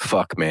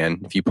 fuck, man,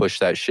 if you push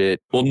that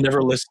shit. We'll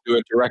never listen to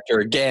a director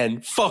again.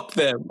 Fuck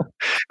them.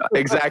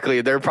 Exactly.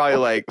 They're probably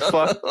like,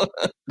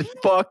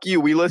 fuck you.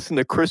 We listened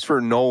to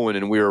Christopher Nolan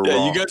and we were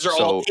wrong. You guys are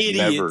all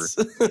idiots.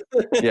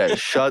 Yeah,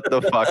 shut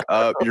the fuck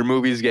up. Your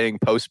movie's getting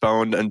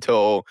postponed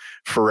until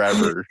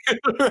forever.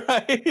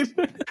 Right.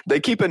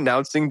 They keep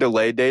announcing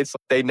delay dates.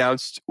 They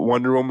announced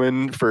Wonder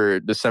Woman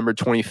for December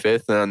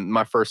 25th. And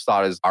my first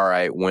thought is, all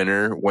right,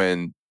 winter,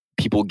 when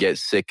people get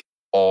sick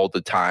all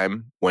the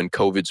time, when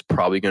COVID's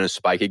probably going to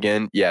spike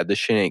again. Yeah, this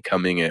shit ain't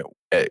coming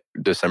at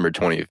December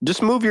 20th.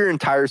 Just move your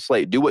entire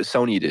slate. Do what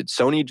Sony did.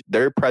 Sony,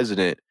 their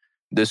president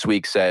this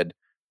week said,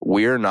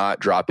 we're not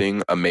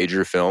dropping a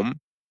major film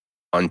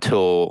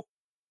until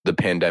the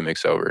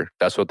pandemic's over.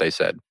 That's what they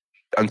said.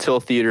 Until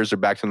theaters are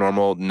back to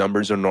normal,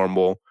 numbers are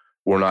normal,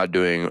 we're not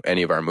doing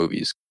any of our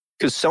movies.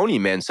 Because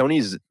Sony, man,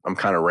 I'm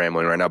kind of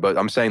rambling right now, but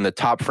I'm saying the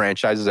top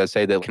franchises I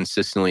say that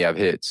consistently have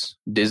hits,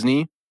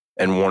 Disney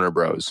and Warner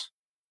Bros.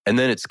 And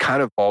then it's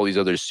kind of all these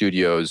other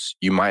studios.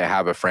 You might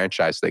have a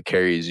franchise that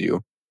carries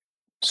you.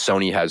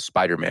 Sony has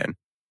Spider-Man.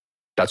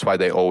 That's why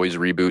they always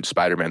reboot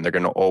Spider-Man. They're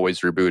going to always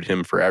reboot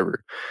him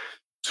forever.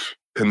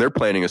 And they're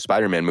planning a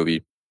Spider-Man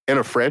movie in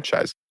a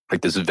franchise,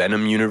 like this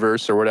Venom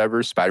universe or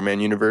whatever, Spider-Man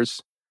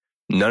universe.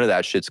 None of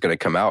that shit's going to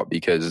come out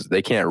because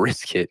they can't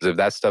risk it. If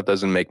that stuff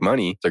doesn't make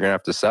money, they're going to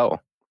have to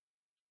sell.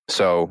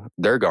 So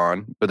they're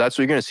gone. But that's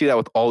what you're going to see that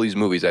with all these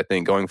movies, I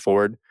think, going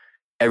forward.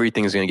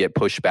 Everything's going to get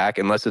pushed back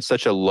unless it's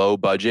such a low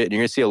budget. And you're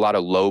going to see a lot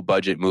of low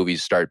budget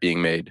movies start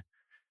being made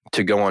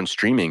to go on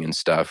streaming and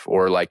stuff,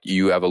 or like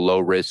you have a low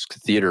risk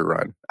theater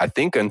run. I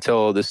think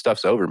until this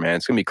stuff's over, man,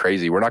 it's going to be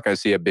crazy. We're not going to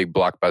see a big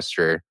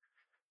blockbuster,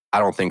 I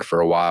don't think,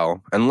 for a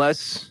while.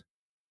 Unless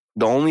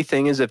the only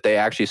thing is if they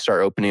actually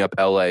start opening up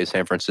LA,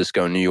 San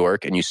Francisco, New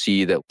York, and you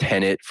see that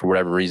Tenet, for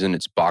whatever reason,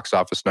 its box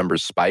office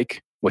numbers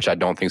spike, which I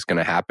don't think is going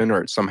to happen,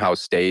 or it somehow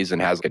stays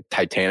and has a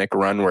Titanic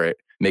run where it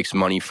makes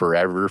money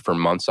forever for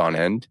months on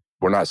end.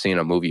 We're not seeing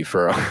a movie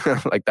for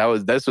like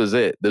this was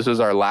it. This was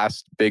our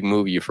last big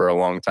movie for a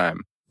long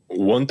time.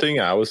 One thing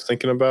I was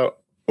thinking about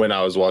when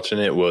I was watching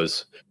it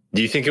was,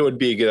 do you think it would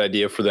be a good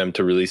idea for them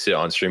to release it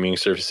on streaming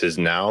services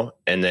now?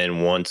 And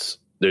then once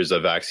there's a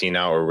vaccine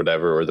out or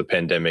whatever, or the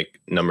pandemic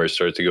numbers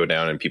start to go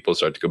down and people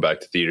start to go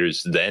back to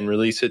theaters, then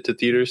release it to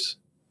theaters?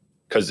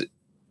 Because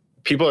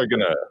people are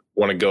going to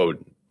want to go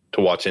to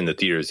watch in the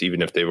theaters,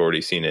 even if they've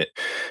already seen it.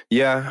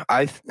 Yeah.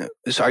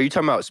 So are you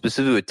talking about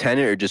specifically with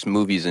Tenet or just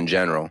movies in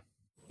general?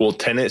 Well,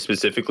 Tenet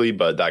specifically,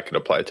 but that could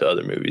apply to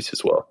other movies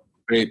as well.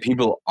 Wait,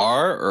 people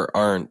are or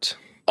aren't?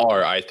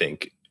 Are, I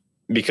think.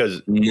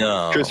 Because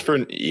no.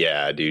 Christopher,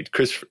 yeah, dude.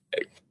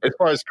 as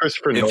far as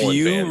Christopher If Nolan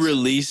you fans,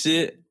 release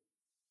it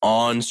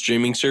on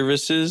streaming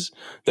services,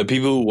 the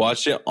people who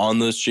watch it on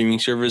those streaming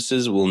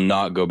services will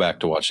not go back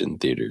to watch it in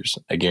theaters.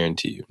 I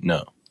guarantee you.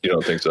 No. you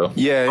don't think so?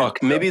 Yeah,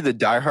 Fuck no. maybe the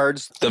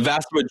diehards. The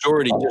vast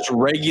majority, just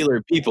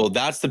regular people,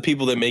 that's the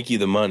people that make you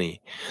the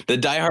money. The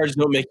diehards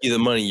don't make you the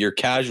money. Your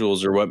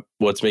casuals are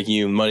what's making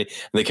you the money.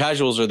 And the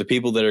casuals are the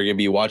people that are going to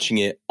be watching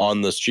it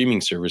on the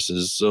streaming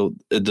services. So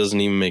it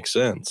doesn't even make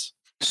sense.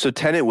 So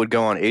Tenet would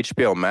go on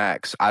HBO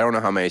Max. I don't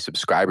know how many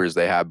subscribers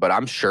they have, but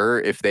I'm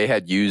sure if they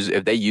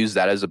use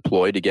that as a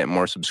ploy to get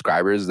more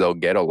subscribers, they'll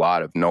get a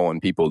lot of Nolan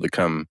people to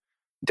come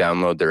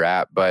download their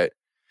app. But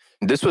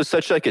this was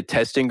such like a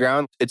testing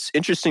ground. It's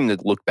interesting to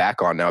look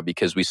back on now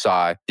because we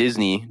saw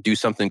Disney do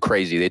something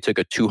crazy. They took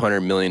a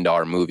 $200 million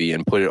movie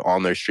and put it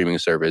on their streaming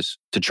service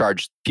to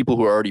charge people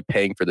who are already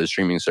paying for the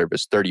streaming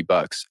service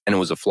 $30, and it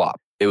was a flop.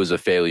 It was a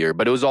failure,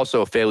 but it was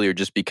also a failure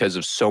just because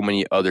of so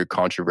many other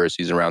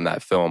controversies around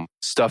that film.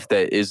 Stuff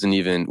that isn't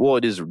even, well,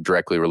 it is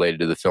directly related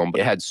to the film,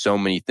 but it had so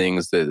many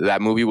things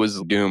that movie was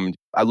doomed.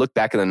 I looked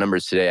back at the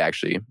numbers today,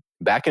 actually.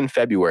 Back in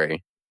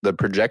February, the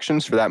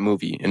projections for that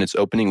movie in its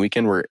opening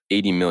weekend were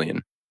 80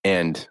 million.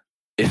 And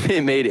if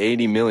it made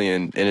 80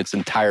 million in its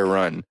entire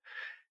run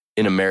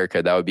in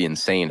America, that would be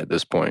insane at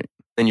this point.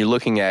 Then you're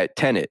looking at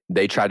Tenet.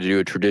 They tried to do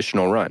a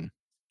traditional run,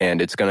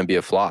 and it's going to be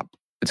a flop.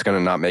 It's going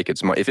to not make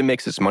its money. If it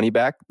makes its money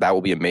back, that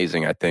will be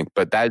amazing, I think.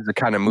 But that is the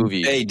kind of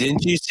movie. Hey,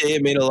 didn't you say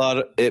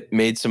it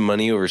made some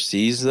money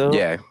overseas though?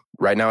 Yeah.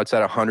 Right now it's at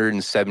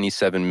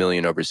 177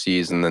 million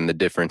overseas, and then the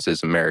difference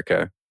is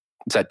America.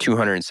 It's at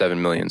 207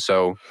 million.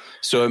 So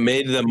it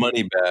made the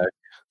money back.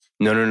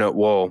 No.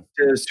 Well,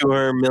 It's a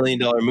 $200 million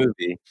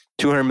movie.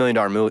 $200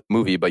 million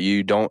movie, but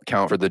you don't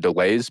count for the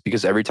delays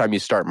because every time you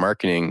start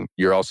marketing,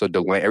 you're also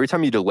delaying. Every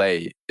time you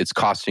delay, it's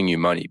costing you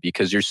money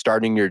because you're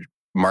starting your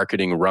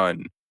marketing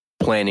run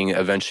planning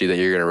eventually that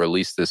you're going to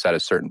release this at a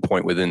certain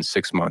point within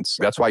 6 months.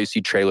 That's why you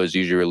see trailers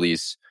usually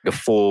release a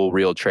full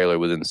real trailer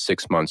within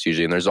 6 months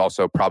usually. And there's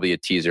also probably a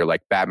teaser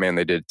like Batman.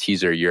 They did a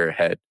teaser a year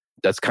ahead.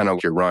 That's kind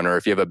of your run. Or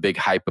if you have a big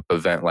hype up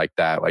event like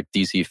that, like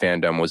DC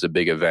Fandom was a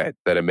big event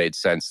that it made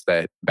sense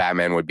that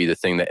Batman would be the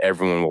thing that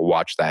everyone will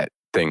watch that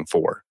thing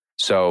for.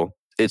 So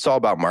it's all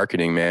about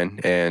marketing, man.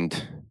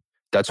 And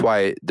that's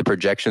why the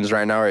projections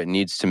right now are it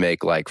needs to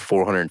make like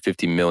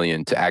 450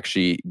 million to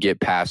actually get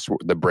past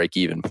the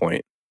break-even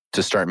point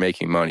to start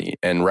making money.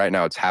 And right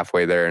now it's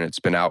halfway there and it's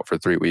been out for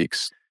 3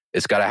 weeks.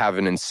 It's got to have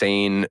an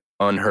insane,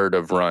 unheard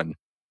of run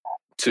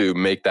to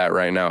make that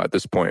right now at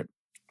this point.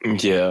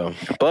 Yeah.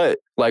 But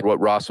like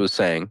what Ross was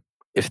saying,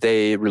 if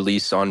they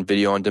release on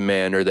video on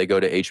demand or they go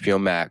to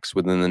HBO Max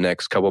within the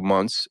next couple of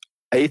months,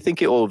 I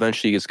think it will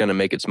eventually it's going to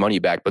make its money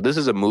back. But this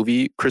is a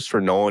movie,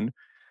 Christopher Nolan,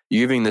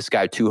 you're giving this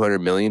guy 200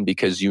 million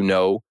because you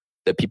know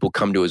that people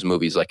come to his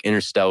movies like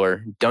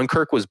Interstellar.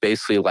 Dunkirk was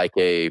basically like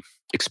a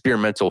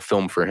experimental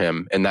film for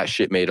him, and that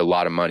shit made a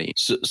lot of money.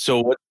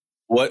 So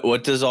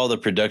what does all the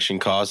production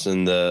costs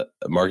and the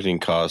marketing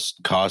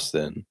cost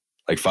then?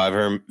 Like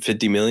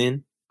 550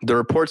 million? The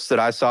reports that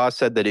I saw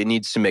said that it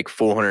needs to make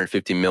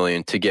 450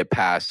 million to get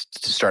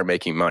past to start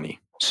making money.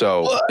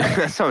 So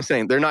that's what I'm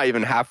saying. They're not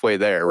even halfway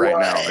there right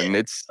now. And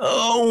it's...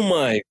 Oh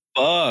my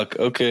fuck.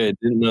 Okay, I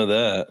didn't know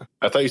that.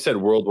 I thought you said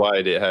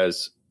worldwide it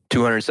has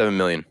 207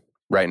 million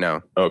right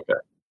now. Okay.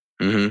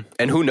 Mm-hmm.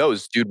 And who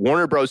knows, dude?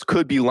 Warner Bros.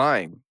 Could be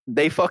lying.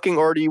 They fucking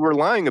already were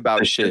lying about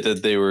The shit.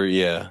 that they were,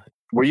 yeah.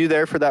 Were you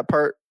there for that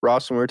part,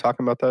 Ross, when we were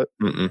talking about that?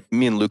 Mm-mm.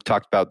 Me and Luke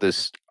talked about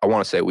this, I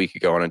want to say a week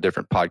ago on a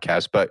different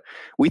podcast, but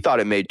we thought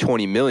it made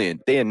 20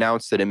 million. They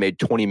announced that it made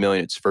 20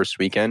 million its first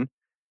weekend.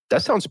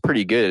 That sounds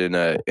pretty good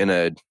in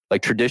a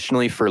like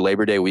traditionally for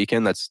Labor Day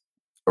weekend, that's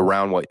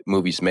around what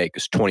movies make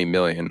is 20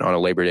 million on a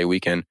Labor Day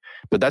weekend.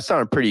 But that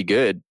sounded pretty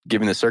good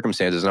given the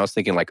circumstances. And I was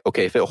thinking like,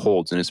 okay, if it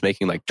holds and it's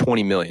making like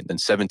 20 million, then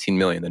 17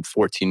 million, then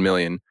 14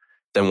 million,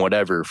 then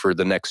whatever for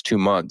the next 2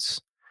 months,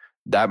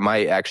 that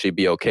might actually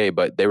be okay.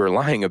 But they were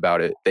lying about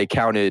it. They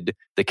counted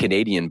the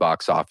Canadian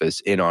box office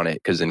in on it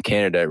because in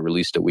Canada it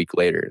released a week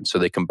later. And so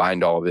they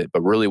combined all of it.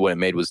 But really what it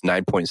made was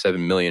 9.7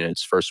 million in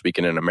its first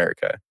weekend in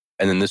America.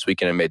 And then this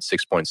weekend it made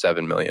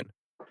 6.7 million.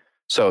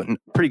 So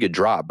pretty good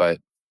drop, but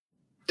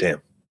damn,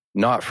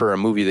 not for a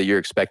movie that you're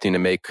expecting to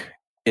make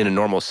in a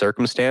normal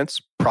circumstance,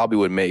 probably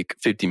would make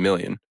 50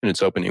 million in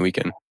its opening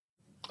weekend.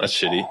 That's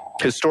shitty.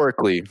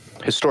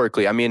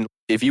 Historically, I mean,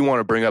 if you want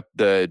to bring up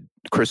the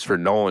Christopher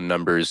Nolan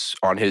numbers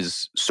on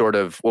his sort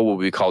of, what would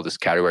we call this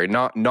category?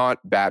 Not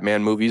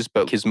Batman movies,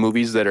 but his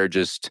movies that are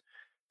just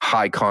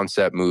high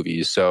concept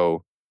movies.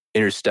 So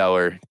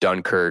Interstellar,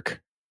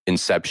 Dunkirk,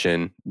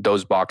 Inception,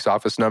 those box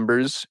office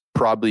numbers,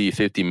 probably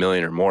 50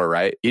 million or more,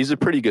 right? He's a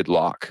pretty good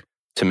lock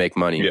to make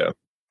money. Yeah.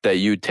 That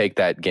you take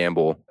that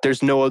gamble.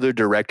 There's no other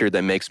director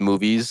that makes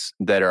movies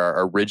that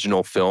are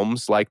original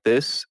films like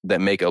this that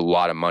make a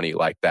lot of money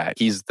like that.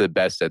 He's the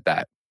best at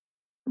that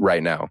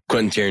right now.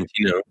 Quentin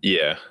Tarantino.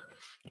 Yeah.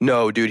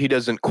 No, dude, he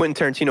doesn't.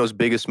 Quentin Tarantino's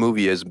biggest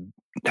movie has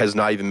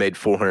not even made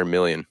 400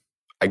 million.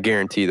 I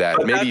guarantee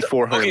that. Maybe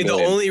 400 million. The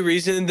only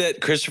reason that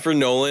Christopher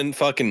Nolan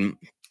fucking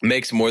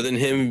makes more than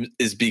him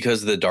is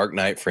because of the Dark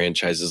Knight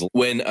franchises.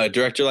 When a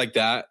director like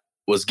that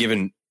was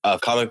given a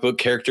comic book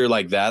character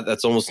like that,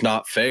 that's almost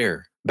not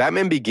fair.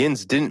 Batman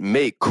Begins didn't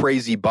make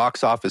crazy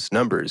box office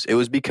numbers. It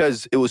was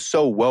because it was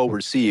so well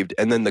received.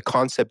 And then the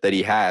concept that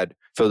he had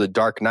for the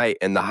Dark Knight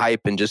and the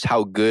hype and just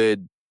how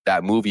good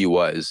that movie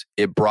was,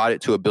 it brought it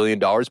to $1 billion.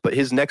 But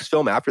his next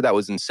film after that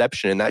was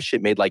Inception, and that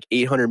shit made like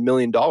 $800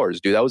 million,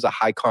 dude. That was a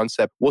high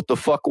concept. What the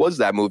fuck was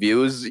that movie? It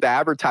was the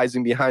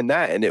advertising behind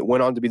that, and it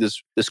went on to be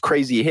this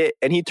crazy hit.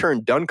 And he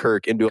turned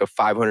Dunkirk into a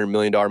 $500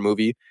 million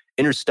movie.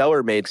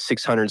 Interstellar made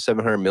 600,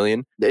 700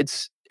 million.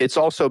 It's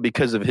also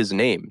because of his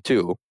name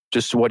too.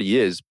 Just what he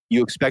is.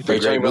 You expect a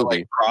great movie.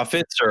 Like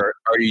profits, or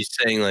are you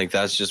saying like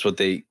that's just what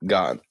they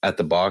got at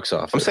the box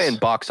office? I'm saying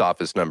box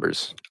office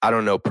numbers. I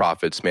don't know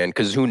profits, man,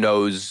 because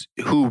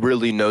who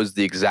really knows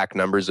the exact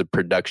numbers of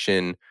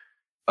production?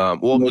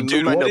 Dude,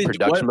 might know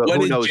production, but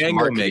who knows Django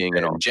marketing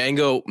and all?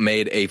 Django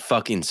made a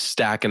fucking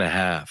stack and a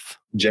half.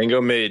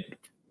 Django made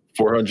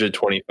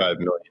 425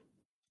 million.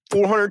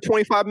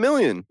 425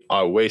 million.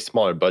 Way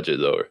smaller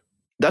budget though.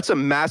 That's a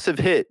massive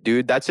hit,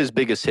 dude. That's his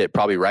biggest hit,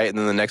 probably, right? And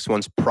then the next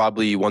one's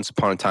probably Once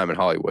Upon a Time in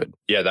Hollywood.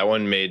 Yeah, that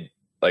one made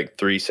like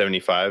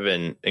 375,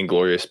 and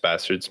Inglourious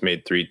Bastards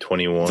made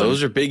 321.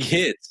 Those are big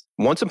hits.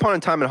 Once Upon a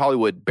Time in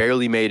Hollywood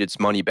barely made its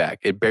money back.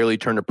 It barely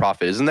turned a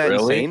profit. Isn't that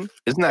insane?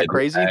 Isn't that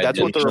crazy?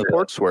 That's what the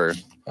reports were.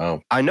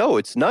 Oh, I know.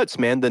 It's nuts,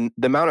 man. The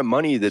amount of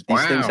money that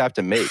these things have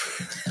to make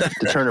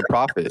to turn a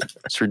profit.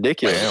 It's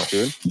ridiculous,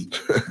 dude.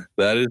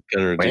 That is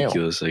kind of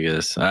ridiculous, I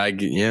guess. I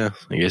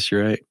guess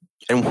you're right.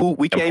 And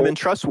we can't even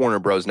trust Warner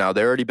Bros. Now.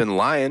 They've already been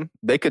lying.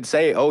 They could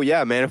say, oh,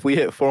 yeah, man, if we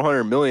hit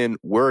 400 million,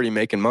 we're already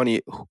making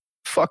money.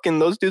 Fucking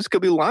those dudes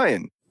could be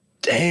lying.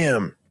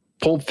 Damn.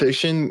 Pulp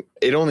Fiction,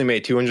 it only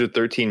made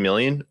 213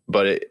 million,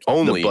 but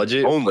the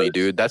budget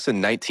dude. That's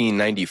in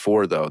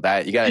 1994, though.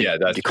 That you got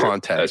the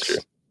context. That's true.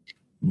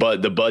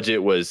 But the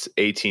budget was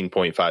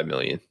 18.5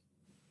 million.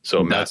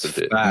 So massive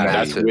hit.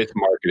 That's with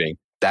marketing.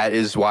 That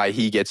is why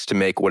he gets to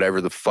make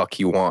whatever the fuck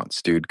he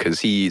wants, dude,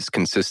 because he's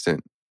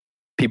consistent.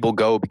 People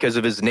go because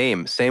of his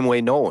name, same way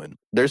Nolan.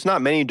 There's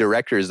not many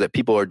directors that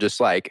people are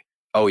just like,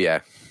 oh yeah,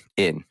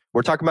 in.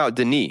 We're talking about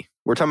Denis.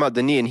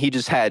 And he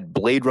just had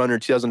Blade Runner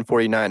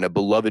 2049, a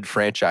beloved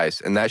franchise,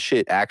 and that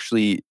shit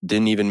actually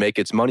didn't even make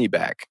its money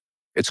back.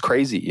 It's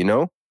crazy, you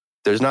know?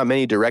 There's not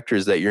many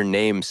directors that your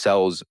name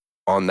sells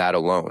on that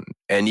alone.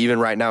 And even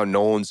right now,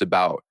 Nolan,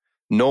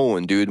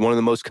 dude, one of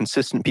the most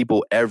consistent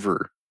people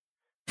ever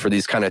for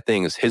these kind of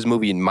things. His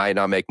movie might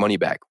not make money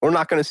back. We're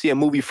not going to see a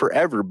movie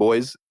forever,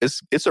 boys.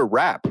 It's a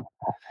wrap.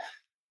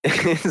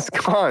 It's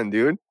gone,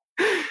 dude.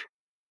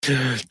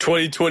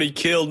 2020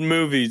 killed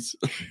movies.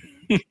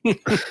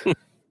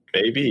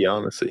 Maybe,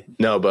 honestly.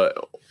 No, but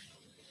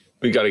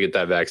we got to get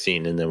that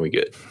vaccine and then we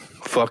good.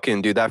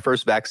 Fucking, dude, that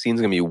first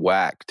vaccine's going to be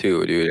whack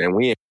too, dude. And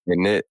we ain't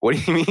getting it. What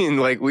do you mean?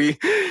 Like,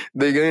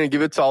 they're going to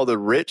give it to all the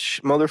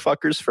rich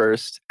motherfuckers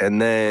first.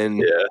 And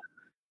then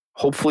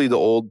hopefully the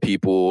old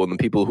people and the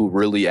people who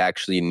really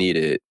actually need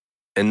it.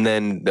 And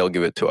then they'll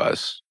give it to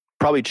us.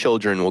 Probably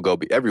children will go,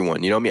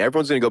 everyone, you know what I mean?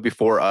 Everyone's going to go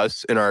before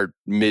us in our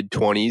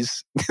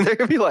mid-20s. They're going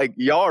to be like,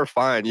 y'all are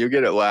fine. You'll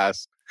get it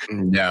last.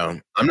 No,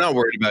 I'm not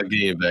worried about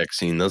getting a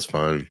vaccine. That's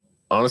fine.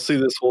 Honestly,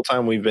 this whole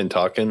time we've been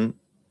talking,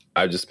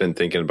 I've just been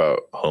thinking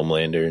about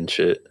Homelander and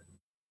shit.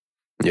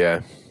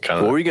 Yeah.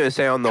 What were you going to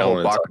say on the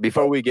whole box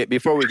before we get into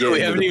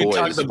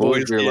the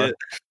boys yet.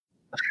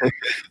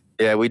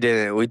 Yeah, we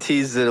didn't. We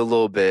teased it a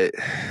little bit.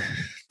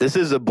 This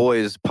is a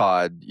boys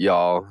pod,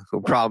 y'all.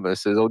 We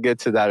promise. We'll get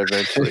to that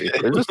eventually.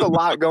 There's just a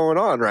lot going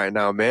on right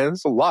now, man.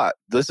 It's a lot.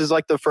 This is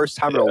like the first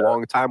time in a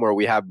long time where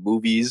we have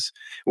movies.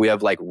 We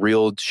have like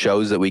real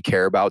shows that we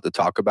care about to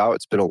talk about.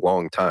 It's been a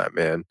long time,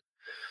 man.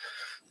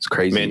 It's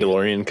crazy.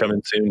 Mandalorian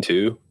coming soon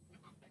too.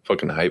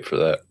 Fucking hype for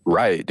that.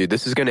 Right, dude.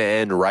 This is going to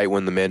end right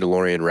when the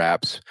Mandalorian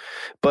wraps.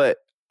 But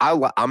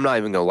I'm not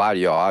even going to lie to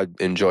y'all. I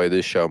enjoy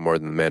this show more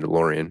than the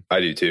Mandalorian. I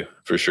do too,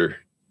 for sure.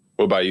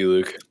 What about you,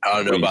 Luke? I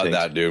don't know about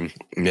that, dude.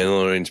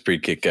 Mandalorian's pretty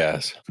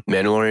kick-ass.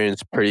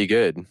 Mandalorian's pretty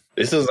good.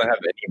 This doesn't have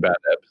any bad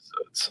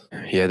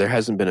episodes. Yeah, there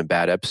hasn't been a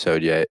bad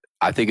episode yet.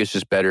 I think it's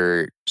just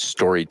better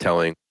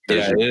storytelling.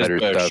 There's better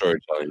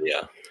storytelling,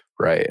 yeah.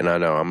 Right, and I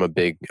know I'm a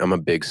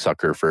big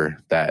sucker for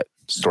that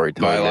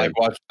storytelling.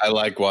 I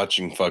like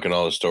watching fucking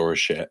all the Star Wars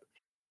shit.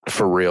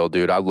 For real,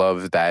 dude. I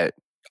love that.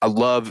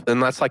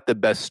 And that's like the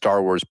best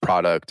Star Wars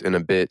product in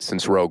a bit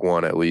since Rogue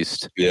One, at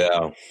least.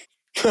 Yeah.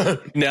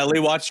 Nellie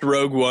watched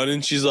Rogue One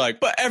and she's like,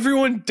 but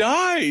everyone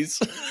dies.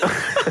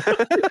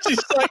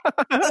 She's like,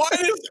 why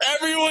does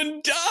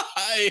everyone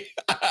die?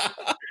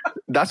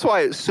 That's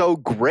why it's so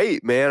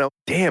great, man.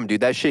 Damn,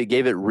 dude, that shit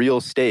gave it real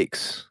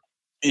stakes.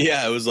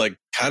 Yeah, it was like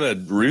kind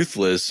of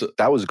ruthless.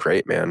 That was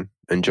great, man.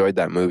 Enjoyed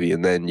that movie.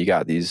 And then you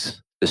got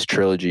this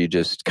trilogy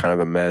just kind of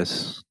a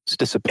mess. It's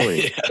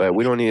disappointing. But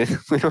we don't need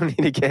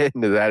to get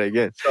into that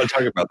again. Don't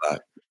talk about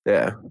that.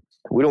 Yeah.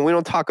 We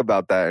don't talk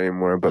about that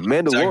anymore. But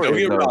Mandalorian. Don't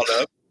get brought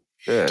up.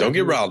 Yeah. Don't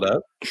get riled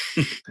up.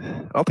 I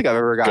don't think I've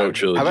ever Goat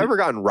trilogy. Have I ever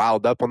gotten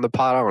riled up on the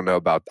pod? I don't know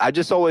about. I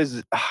just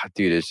always,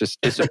 dude, it's just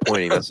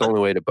disappointing. That's the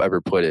only way to ever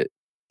put it.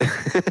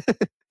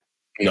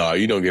 No,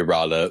 you don't get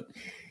riled up.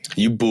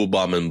 You bull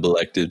bomb and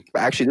elected.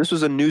 Actually, this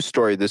was a news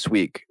story this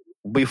week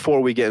before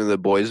we get into the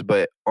boys,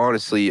 but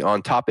honestly,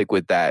 on topic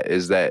with that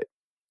is that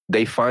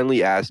they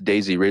finally asked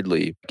Daisy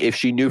Ridley if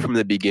she knew from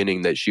the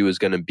beginning that she was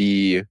going to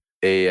be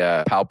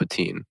a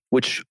Palpatine,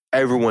 which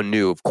everyone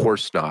knew, of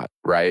course not,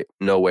 right?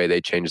 No way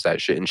they changed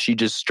that shit. And she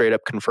just straight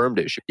up confirmed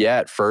it. Yeah,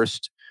 at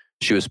first,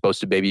 she was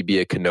supposed to maybe be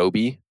a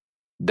Kenobi.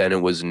 Then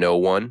it was no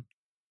one.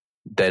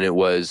 Then it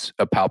was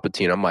a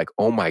Palpatine. I'm like,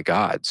 oh my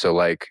God. So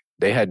like,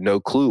 they had no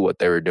clue what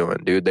they were doing,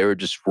 dude. They were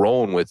just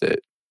rolling with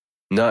it.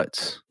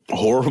 Nuts.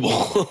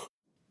 Horrible.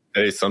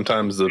 Hey,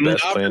 sometimes the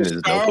best Not plan for is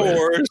Star no plan.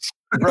 Wars.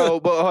 Bro,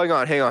 but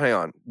hang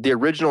on. The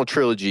original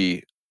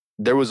trilogy,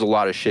 there was a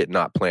lot of shit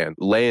not planned.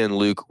 Leia and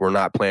Luke were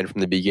not planned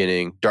from the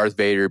beginning. Darth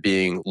Vader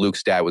being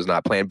Luke's dad was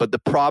not planned. But the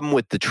problem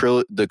with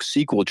the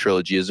sequel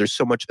trilogy is there's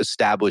so much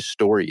established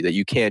story that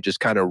you can't just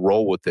kind of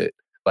roll with it.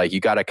 Like, you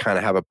got to kind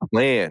of have a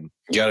plan.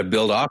 You got to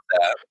build off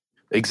that.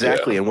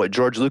 Exactly. Yeah. And what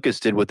George Lucas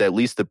did with at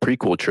least the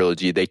prequel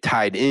trilogy, they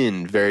tied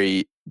in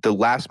the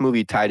last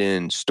movie tied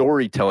in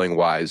storytelling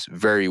wise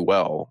very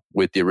well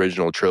with the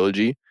original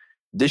trilogy.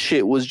 This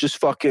shit was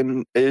just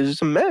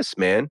is a mess,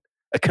 man.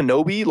 A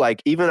Kenobi,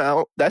 like, even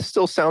out, that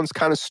still sounds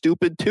kind of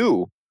stupid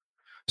too.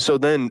 So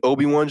then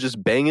Obi-Wan's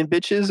just banging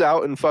bitches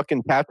out in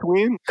fucking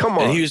Tatooine? Come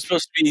on. And he was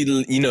supposed to be,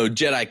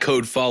 Jedi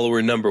Code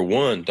follower number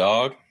 1,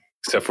 dog.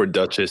 Except for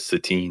Duchess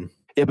Satine.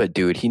 Yeah, but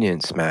dude, he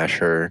didn't smash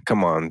her.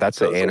 Come on.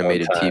 That's an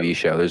animated TV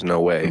show. There's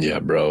no way. Yeah,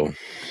 bro.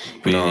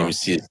 We didn't even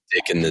see his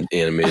dick in the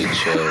animated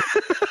show.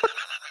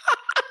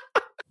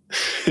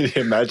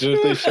 Imagine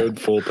if they showed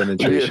full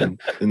penetration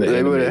in the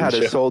They would have had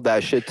show. to sold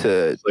that shit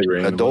to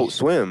Adult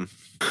Swim.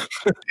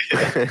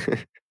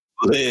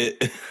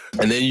 Lit.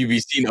 And then you'd be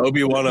seeing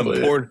Obi-Wan on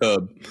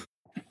Pornhub.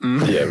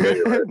 Yeah,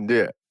 right.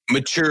 Yeah.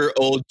 Mature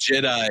old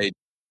Jedi,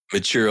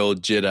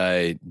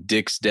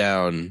 dicks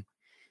down,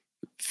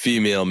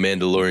 female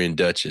Mandalorian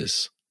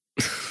Duchess.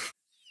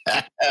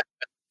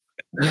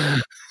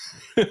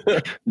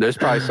 There's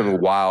probably some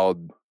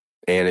wild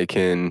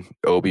Anakin,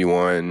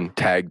 Obi-Wan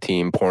tag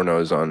team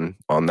pornos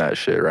on that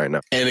shit right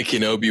now.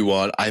 Anakin,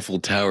 Obi-Wan, Eiffel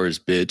Towers,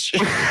 bitch.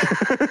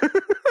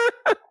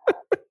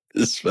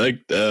 It's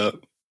fucked up.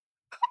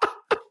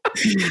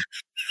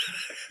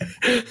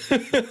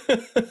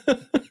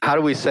 How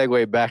do we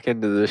segue back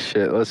into this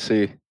shit? Let's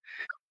see.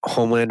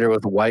 Homelander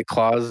with White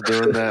Claws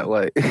doing that,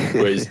 like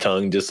where his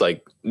tongue just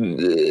like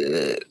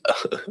that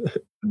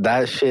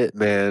shit,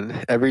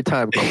 man. Every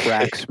time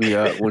cracks me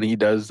up when he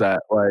does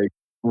that. Like,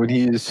 when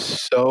he's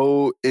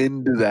so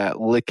into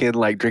that licking,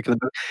 like drinking.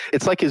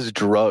 It's like his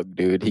drug,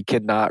 dude. He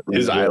cannot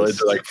resist. His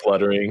eyelids are like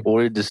fluttering.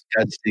 What a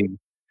disgusting,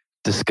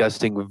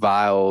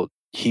 vile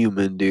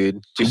human,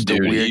 dude. Just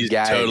Dude, a weird he's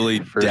guy. totally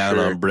down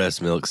on breast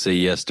milk. Say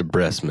yes to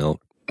breast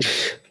milk.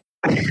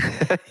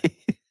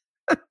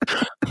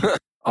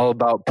 All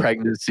about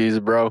pregnancies,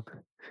 bro.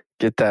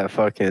 Get that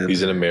fucking.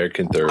 He's an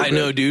American thoroughbred. I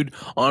know, dude.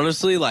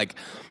 Honestly, like,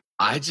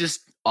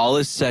 all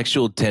his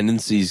sexual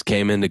tendencies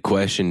came into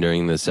question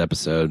during this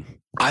episode.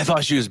 I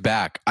thought she was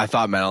back. I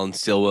thought Madeline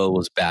Stillwell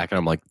was back. And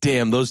I'm like,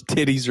 damn, those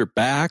titties are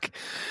back.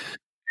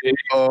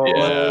 Oh,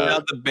 Yeah.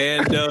 Out the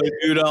bando,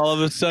 dude. All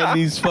of a sudden,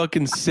 he's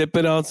fucking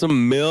sipping on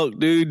some milk,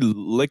 dude,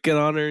 licking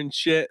on her and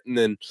shit. And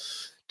then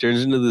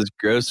turns into this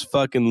gross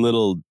fucking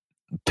little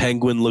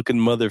penguin-looking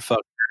motherfucker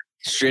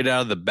straight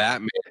out of the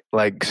Batman.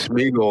 like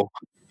Smeagol.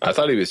 I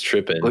thought he was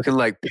tripping. Looking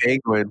like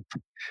Penguin.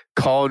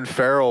 Colin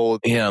Farrell.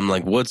 Yeah, I'm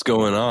like, what's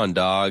going on,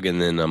 dog?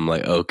 And then I'm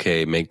like,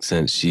 okay, makes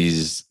sense.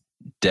 She's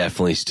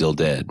definitely still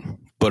dead.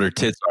 But her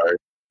tits are.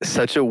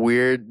 Such a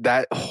weird,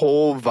 that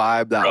whole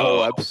vibe, that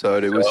whole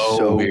episode, it was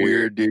so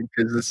weird, dude.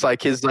 Because it's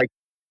like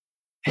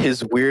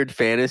his weird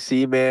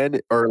fantasy, man,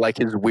 or like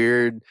his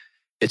weird.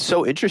 It's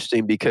so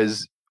interesting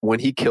because when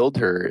he killed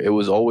her, it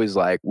was always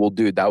like, well,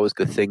 dude, that was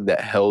the thing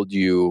that held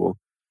you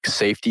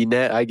safety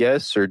net, I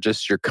guess, or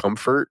just your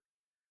comfort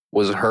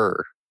was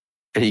her.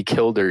 And he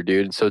killed her,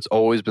 dude. And so it's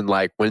always been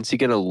like, when's he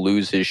going to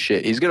lose his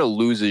shit? He's going to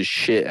lose his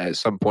shit at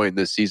some point in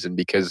this season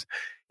because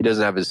he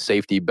doesn't have his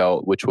safety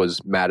belt, which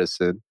was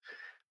Madison.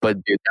 But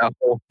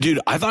Dude,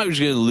 I thought he was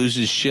going to lose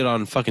his shit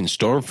on fucking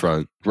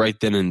Stormfront right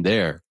then and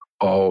there.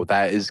 Oh,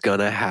 that is going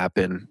to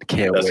happen.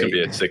 Can't That's wait. going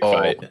to be a sick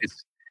fight.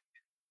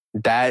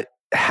 That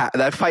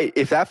fight,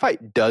 if that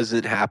fight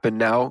doesn't happen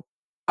now,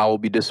 I will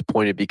be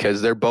disappointed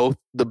because they're both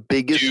the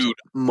biggest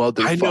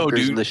motherfuckers I know,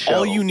 dude. in the show.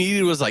 All you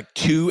needed was like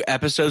 2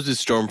 episodes of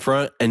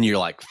Stormfront, and you're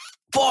like,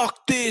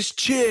 fuck this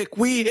chick.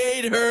 We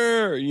hate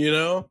her, you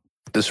know?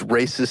 This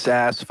racist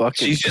ass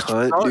fucking She's just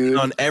cunt, fronting dude.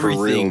 on For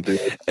everything. real,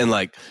 dude. And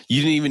like,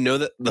 you didn't even know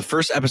that the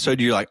first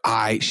episode, you're like,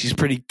 she's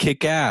pretty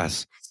kick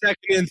ass. Second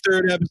and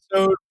third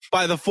episode,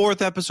 by the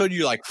 4th episode,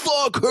 you're like,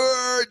 fuck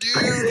her,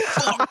 dude.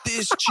 Fuck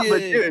this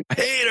chick.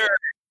 Hate her.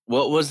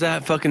 What was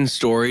that fucking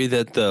story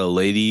that the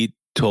lady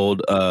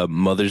told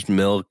Mother's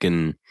Milk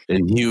and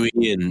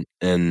Huey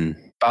and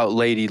About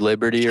Lady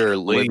Liberty or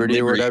Liberty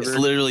or whatever. It's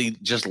literally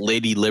just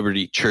Lady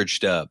Liberty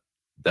churched up.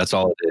 That's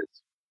all it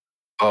is.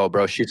 Oh,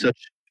 bro, she's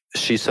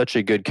such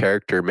a good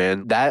character,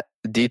 man. That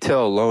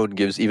detail alone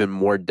gives even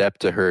more depth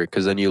to her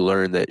because then you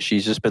learn that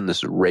she's just been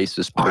this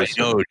racist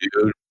person. I know,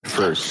 dude.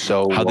 For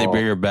so long. How'd they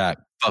bring her back?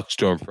 Fuck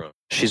Stormfront.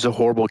 She's a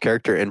horrible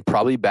character, and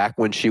probably back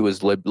when she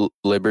was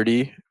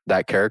Liberty,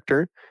 that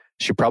character,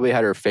 she probably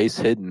had her face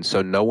hidden,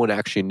 so no one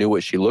actually knew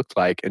what she looked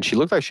like, and she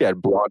looked like she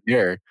had blonde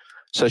hair.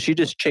 So she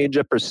just changed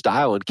up her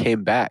style and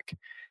came back,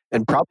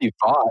 and probably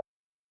Vought.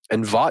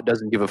 And Vought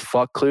doesn't give a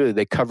fuck. Clearly,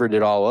 they covered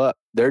it all up.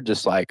 They're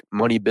just like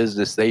money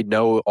business. They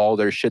know all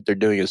their shit they're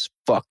doing is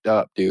fucked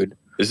up, dude.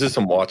 This is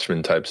some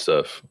Watchmen type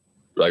stuff,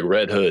 like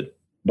Red Hood,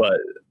 but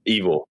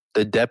evil.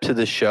 The depth of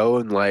the show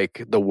and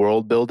like the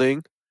world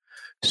building,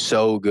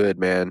 so good,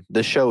 man.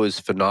 This show is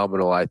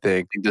phenomenal. I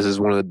think this is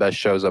one of the best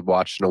shows I've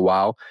watched in a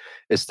while.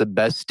 It's the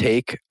best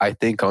take, I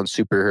think, on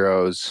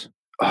superheroes.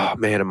 Oh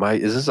man,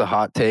 is this a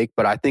hot take?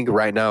 But I think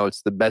right now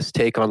it's the best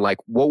take on like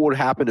what would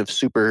happen if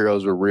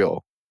superheroes were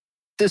real.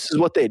 This is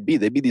what they'd be.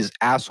 They'd be these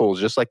assholes,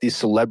 just like these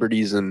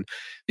celebrities and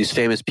these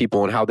famous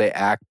people and how they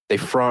act. They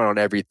front on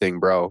everything,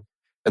 bro.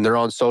 And they're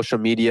on social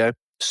media.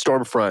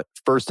 Stormfront,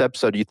 first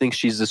episode, you think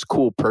she's this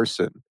cool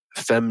person,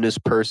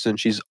 feminist person.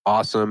 She's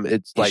awesome.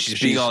 It's like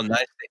she's being all nice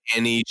to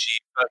Annie. She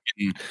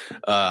fucking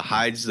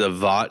hides the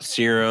Vought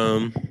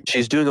serum.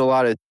 She's doing a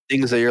lot of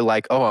things that you're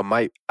like,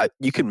 oh,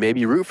 you can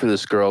maybe root for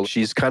this girl.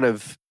 She's kind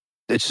of,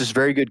 it's just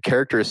very good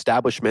character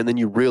establishment. Then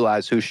you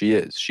realize who she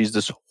is. She's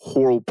this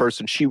horrible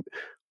person.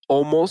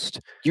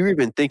 You're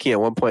even thinking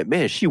at one point,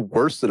 man, is she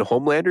worse than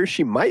Homelander?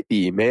 She might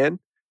be, man.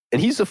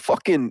 And he's a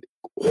fucking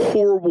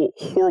horrible,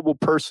 horrible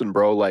person,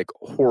 bro. Like,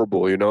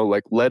 horrible,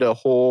 like let a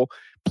whole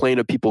plane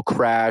of people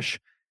crash.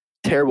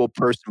 Terrible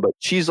person, but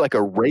she's like a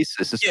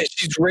racist. Yeah,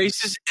 she's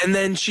racist. And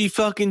then she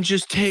fucking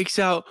just takes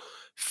out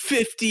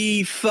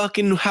 50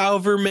 fucking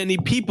however many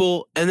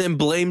people and then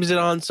blames it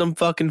on some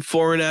fucking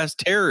foreign ass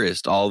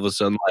terrorist all of a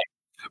sudden.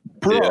 Like,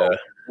 bro,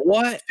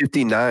 what?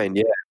 59,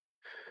 yeah.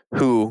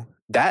 Who,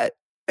 that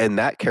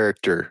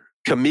character,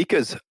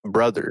 Kamika's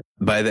brother.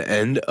 By the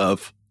end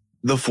of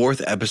the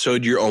fourth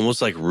episode, you're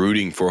almost like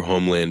rooting for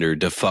Homelander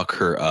to fuck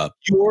her up.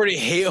 You already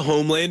hate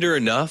Homelander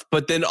enough,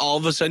 but then all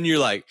of a sudden you're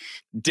like,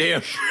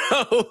 damn,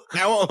 bro,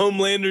 I want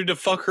Homelander to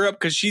fuck her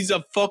up because she's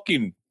a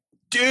fucking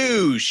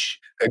douche.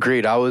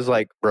 Agreed. I was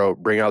like, bro,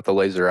 bring out the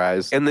laser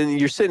eyes. And then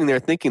you're sitting there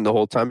thinking the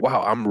whole time,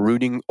 wow, I'm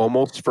rooting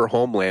almost for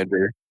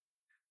Homelander.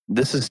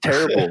 This is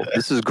terrible.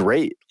 This is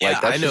great. Yeah,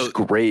 like, that's I know. Just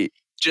great.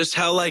 Just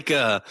how, like,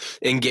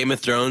 in Game of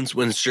Thrones,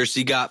 when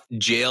Cersei got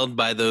jailed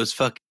by those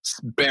fucking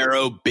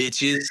sparrow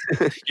bitches,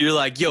 you're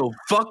like, yo,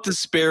 fuck the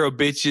sparrow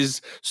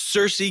bitches.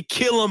 Cersei,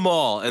 kill them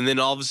all. And then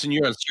all of a sudden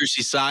you're on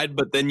Cersei's side,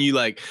 but then you,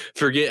 like,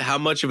 forget how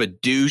much of a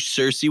douche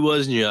Cersei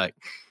was, and you're like,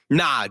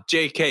 nah,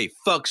 JK,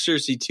 fuck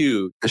Cersei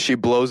too. She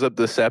blows up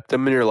the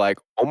septum, and you're like,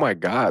 oh my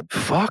God,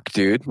 fuck,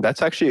 dude.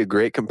 That's actually a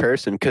great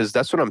comparison, because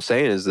that's what I'm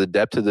saying is the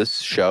depth of this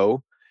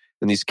show.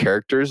 And these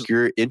characters,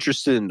 you're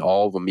interested in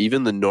all of them.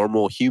 Even the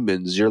normal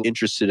humans, you're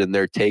interested in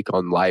their take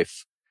on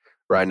life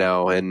right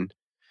now. And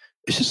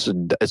it's just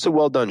it's a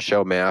well done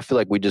show, man. I feel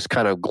like we just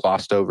kind of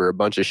glossed over a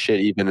bunch of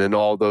shit, even in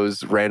all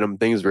those random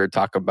things we were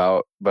talking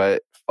about.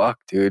 But fuck,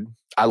 dude.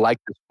 I like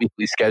this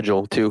weekly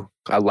schedule too.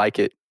 I like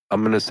it.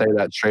 I'm going to say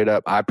that straight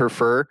up. I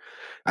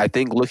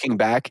think looking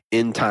back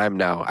in time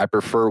now, I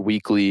prefer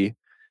weekly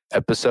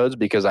episodes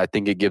because I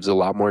think it gives a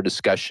lot more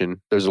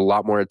discussion. There's a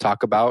lot more to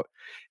talk about.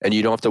 And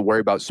you don't have to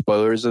worry about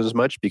spoilers as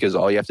much because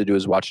all you have to do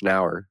is watch an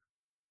hour.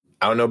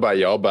 I don't know about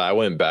y'all, but I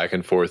went back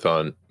and forth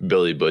on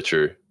Billy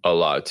Butcher a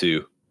lot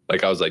too.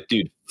 Like I was like,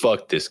 dude,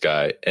 fuck this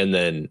guy. And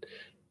then,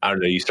 I don't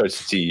know, you start to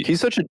see.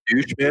 He's such a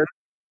douche, man.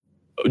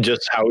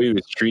 Just how he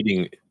was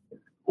treating,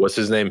 what's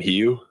his name,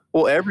 Hugh?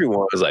 Well,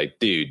 everyone. I was like,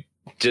 dude,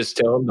 just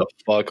tell him to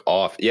fuck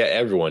off. Yeah,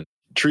 everyone.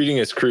 Treating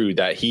his crew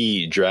that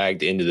he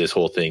dragged into this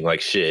whole thing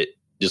like shit.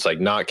 Just like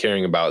not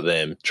caring about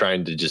them,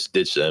 trying to just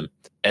ditch them.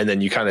 And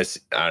then you kind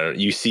of,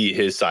 you see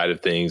his side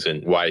of things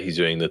and why he's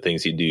doing the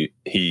things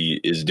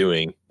he is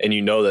doing. And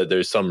you know that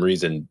there's some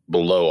reason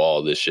below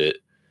all this shit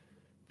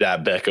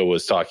that Becca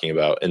was talking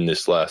about in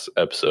this last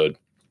episode.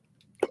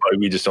 But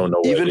we just don't know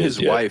what Even it his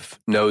is yet. wife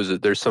knows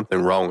that there's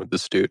something wrong with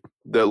this dude.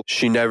 That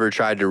she never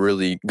tried to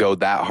really go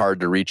that hard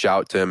to reach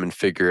out to him and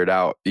figure it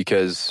out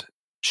because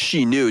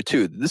she knew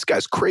too, this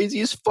guy's crazy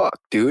as fuck,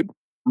 dude.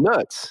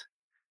 Nuts.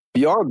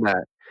 Beyond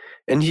that.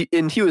 And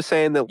he was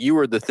saying that you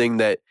were the thing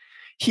that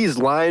he's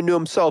lying to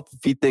himself if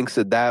he thinks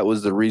that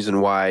was the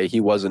reason why he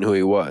wasn't who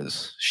he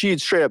was. She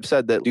had straight up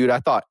said that, dude, I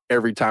thought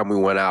every time we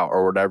went out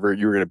or whatever,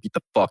 you were going to beat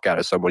the fuck out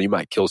of someone. You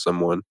might kill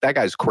someone. That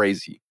guy's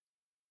crazy.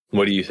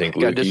 What do you think,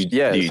 Luke?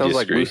 It sounds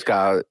like Luke's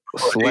got a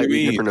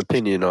slightly different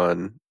opinion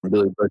on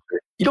Billy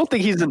Butcher. You don't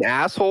think he's an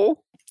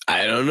asshole?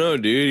 I don't know,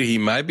 dude. He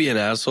might be an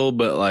asshole,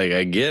 but like,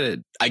 I get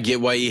it. I get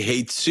why he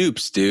hates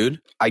soups, dude.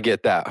 I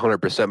get that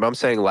 100%. But I'm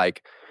saying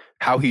like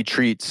how he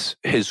treats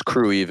his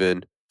crew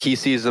even. He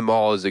sees them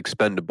all as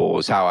expendable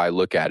is how I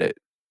look at it.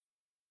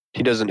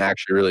 He doesn't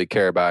actually really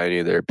care about any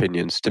of their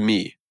opinions to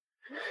me.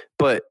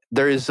 But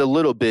there is a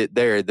little bit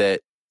there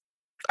that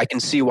I can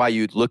see why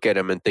you'd look at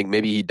him and think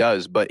maybe he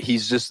does, but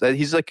he's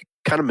like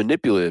kind of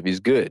manipulative. He's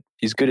good.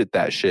 He's good at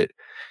that shit.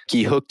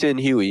 He hooked in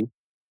Huey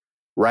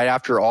right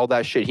after all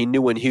that shit. He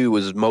knew when Huey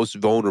was most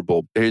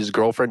vulnerable. His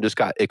girlfriend just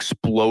got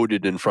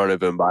exploded in front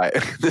of him by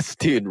this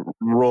dude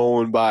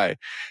rolling by.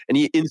 And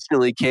he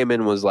instantly came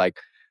in and was like,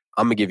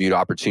 I'm going to give you an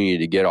opportunity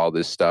to get all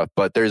this stuff.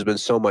 But there's been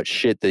so much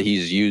shit that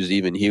he's used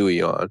even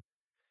Huey on.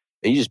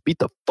 And he just beat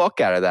the fuck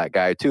out of that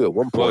guy too at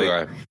one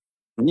point.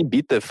 Didn't he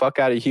beat the fuck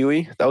out of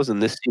Huey? That was in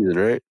this season,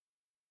 right?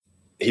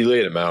 He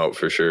laid him out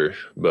for sure,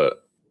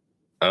 but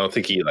I don't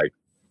think he like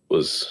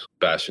was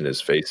bashing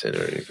his face in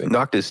or anything.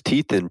 Knocked his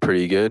teeth in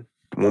pretty good.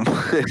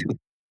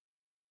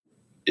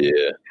 Yeah.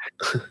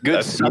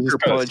 Good sucker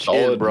punch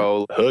in,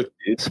 bro. Hook,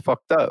 dude. It's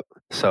fucked up.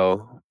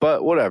 So,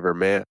 but whatever,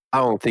 man. I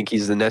don't think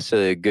he's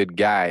necessarily a good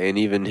guy, and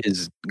even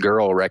his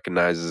girl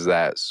recognizes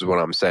that. Is what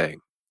I'm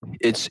saying.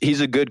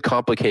 He's a good,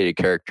 complicated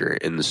character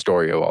in the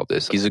story of all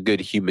this. He's a good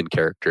human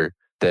character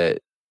that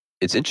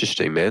it's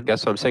interesting, man.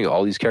 That's what I'm saying.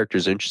 All these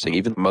characters are interesting.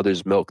 Even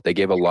Mother's Milk, they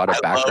gave a lot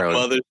of background.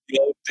 Love Mother's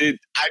Milk, dude.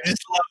 I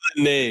just love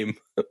the name.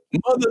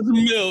 Mother's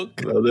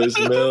Milk. Mother's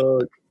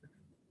Milk.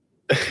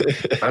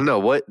 I know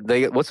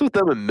what's with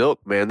them and milk,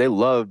 man. They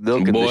love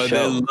milk in the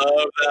show. They love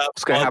that.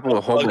 What's gonna happen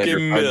with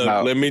Homelander?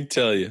 Milk, let me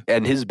tell you.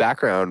 And his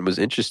background was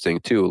interesting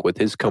too, with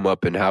his come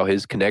up and how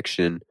his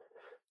connection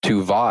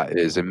to Vought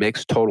is. It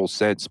makes total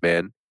sense,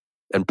 man.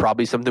 And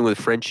probably something with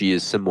Frenchie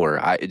is similar.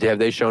 Have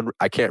they shown?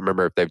 I can't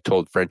remember if they've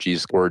told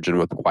Frenchie's origin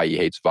with why he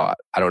hates Vought.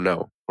 I don't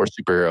know. Or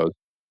superheroes.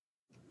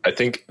 I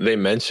think they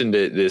mentioned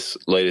it this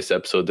latest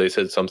episode. They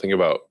said something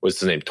about what's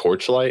his name,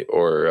 Torchlight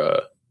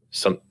or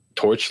some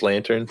Torch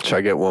Lantern. Should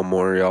I get one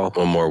more, y'all?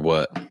 One more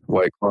what?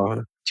 White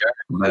Claw.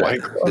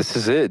 White Claw. This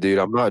is it, dude.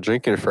 I'm not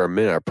drinking for a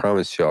minute. I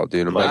promise y'all,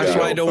 dude. That's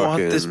why I don't want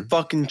this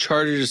fucking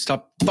charger to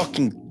stop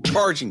fucking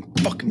charging.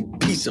 Fucking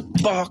piece of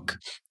fuck.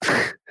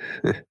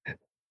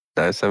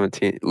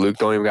 9:17. Luke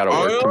don't even got to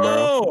work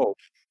tomorrow.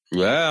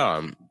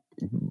 Yeah.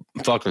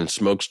 Fucking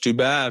smoke's too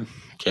bad.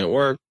 Can't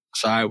work.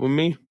 Side with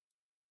me.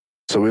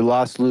 So we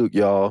lost Luke,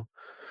 y'all.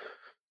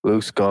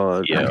 Luke's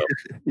gone. Yeah.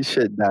 He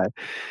should die.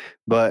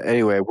 But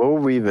anyway, what were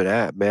we even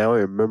at, man? I don't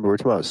even remember. We're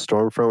talking about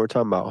Stormfront. We're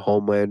talking about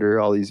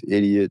Homelander, all these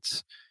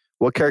idiots.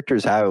 What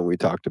characters haven't we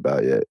talked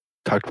about yet?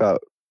 Talked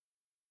about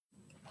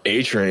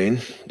A-Train,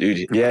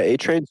 dude. Yeah,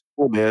 A-Train's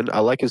cool, man. I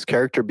like his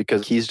character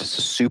because he's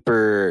just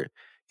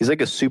he's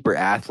like a super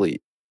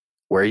athlete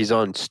where he's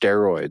on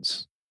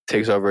steroids,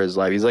 takes over his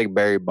life. He's like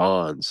Barry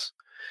Bonds,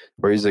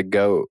 where he's a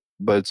goat.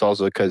 But it's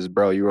also because,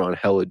 bro, you were on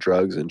hella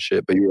drugs and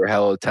shit, but you were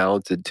hella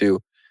talented too.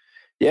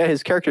 Yeah,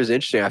 his character is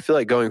interesting. I feel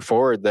like going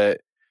forward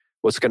that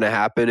what's going to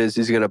happen is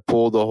he's going to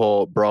pull the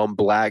whole, bro, I'm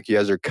black. You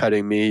guys are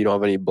cutting me. You don't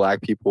have any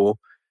black people.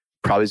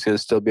 Probably is going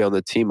to still be on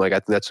the team. Like, I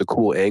think that's a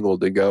cool angle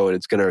to go, and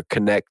it's going to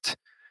connect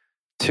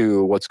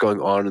to what's going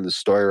on in the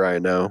story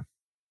right now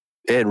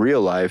in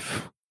real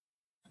life.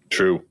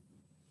 True.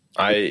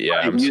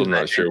 I'm still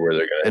not sure where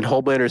they're going. And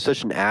Homelander is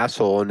such an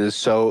asshole and is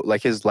so,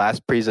 like, his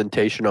last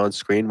presentation on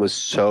screen was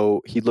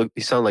so, he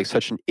sounded like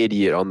such an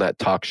idiot on that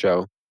talk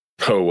show.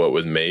 Oh, what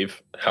with Maeve?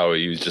 How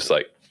he was just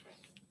like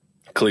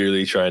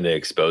clearly trying to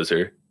expose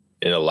her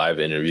in a live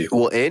interview.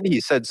 Well, and he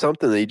said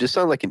something that he just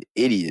sounded like an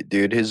idiot,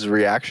 dude. His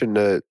reaction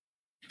to...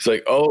 It's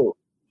like, oh,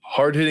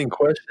 hard-hitting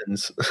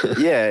questions.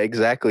 Yeah,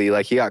 exactly.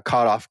 Like, he got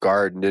caught off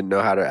guard and didn't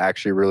know how to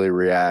actually really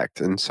react.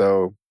 And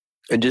so...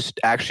 And just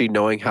actually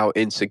knowing how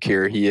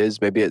insecure he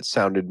is, maybe it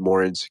sounded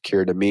more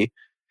insecure to me.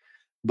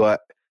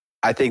 But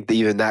I think that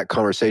even that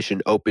conversation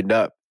opened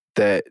up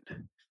that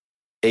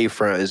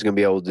A-Front is going to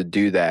be able to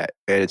do that.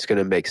 And it's going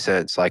to make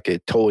sense. Like,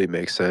 it totally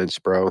makes sense,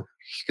 bro.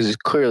 Because it's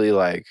clearly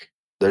like,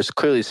 there's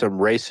clearly some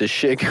racist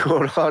shit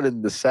going on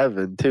in the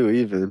 7, too,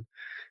 even.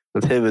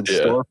 With him and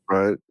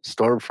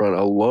Stormfront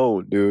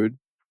alone, dude.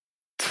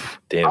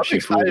 Damn, she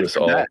fooled us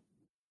all.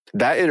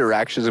 That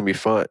interaction is going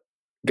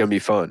to be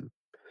fun.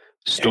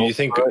 Who do you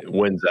think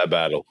wins that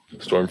battle?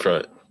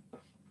 Stormfront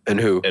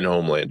and who? And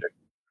Homelander.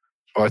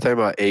 Oh, I'm talking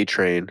about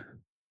A-Train.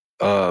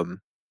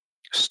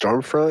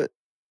 Stormfront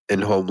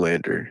and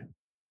Homelander.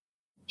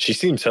 She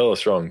seems hella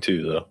strong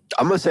too, though.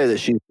 I'm going to say that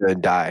she's going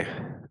to die.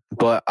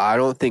 But I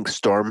don't think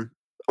I'm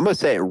going to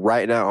say it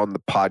right now on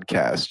the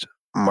podcast.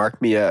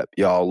 Mark me up,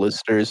 y'all,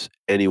 listeners,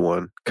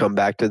 anyone. Come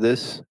back to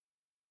this.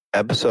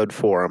 Episode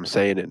 4, I'm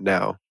saying it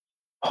now.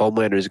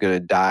 Homelander is going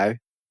to die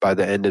by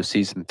the end of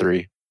season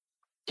 3.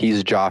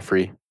 He's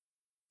Joffrey.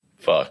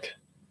 Fuck.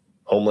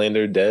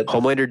 Homelander dead?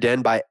 Homelander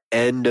dead by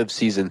end of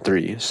season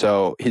 3.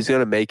 So he's going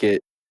to make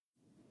it.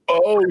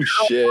 Oh,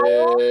 shit.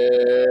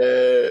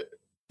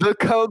 The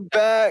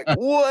comeback.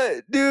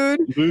 What,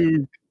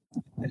 dude?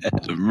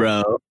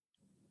 Bro.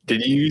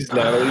 Did you use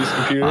Natalie's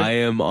computer? I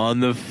am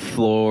on the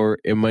floor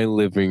in my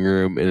living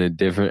room in a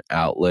different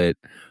outlet.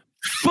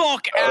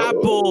 Fuck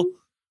Apple.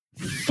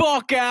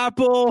 Fuck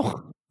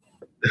Apple.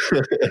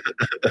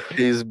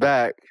 He's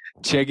back.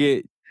 Check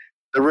it.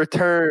 The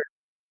return.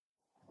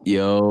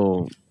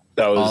 Yo.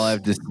 That was all I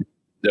have to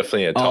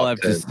definitely a top All I have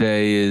 10. to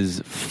say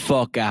is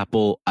fuck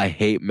Apple. I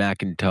hate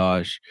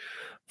Macintosh.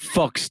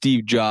 Fuck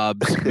Steve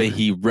Jobs. May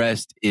he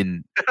rest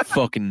in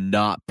fucking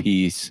not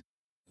peace.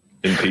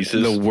 In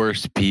pieces. The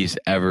worst piece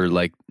ever.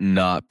 Like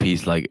not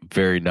peace. Like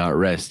very not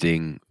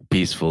resting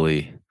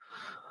peacefully.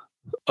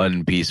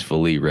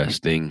 Unpeacefully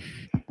resting.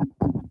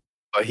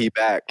 But he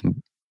back.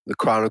 The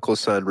Chronicle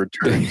Sun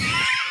returned.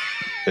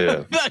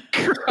 Yeah.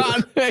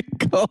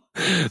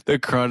 The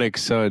chronic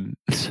son.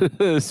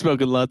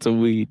 Smoking lots of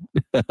weed.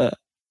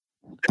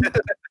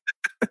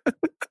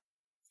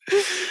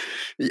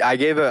 I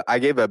gave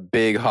a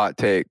big hot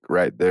take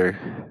right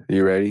there.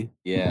 You ready?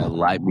 Yeah,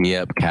 light me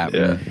up,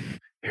 Captain. Yeah.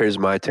 Here's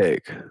my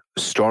take.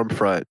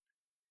 Stormfront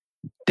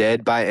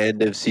dead by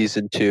end of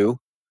season 2.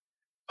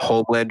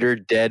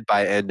 Homelander dead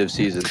by end of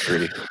season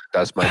 3.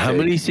 That's my How take.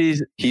 many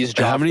seasons? He's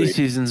How many Joffrey.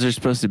 seasons are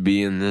supposed to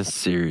be in this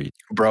series?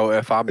 Bro,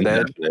 if I'm dead,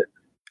 Indefinite.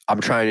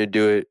 I'm trying to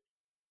do it.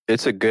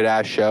 It's a good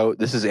ass show.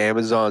 This is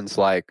Amazon's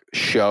like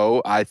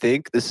show, I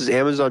think. This is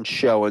Amazon's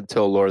show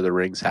until Lord of the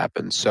Rings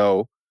happens.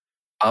 So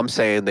I'm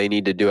saying they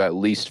need to do at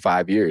least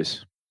 5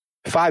 years.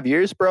 5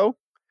 years, bro?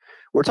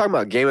 We're talking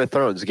about Game of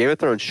Thrones. Game of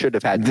Thrones should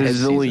have had 10 This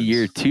is only seasons.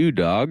 year 2,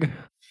 dog.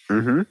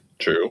 Mm-hmm.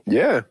 True.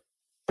 Yeah.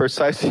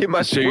 Precisely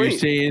my So you're point.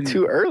 saying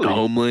Too early.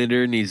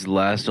 Homelander needs to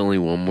last only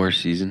one more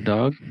season,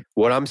 dog?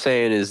 What I'm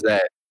saying is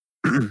that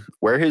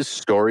where his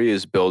story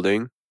is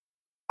building,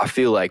 I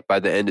feel like by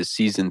the end of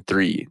season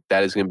 3,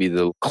 that is going to be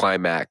the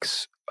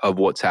climax of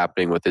what's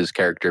happening with his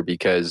character.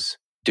 Because,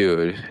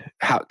 dude,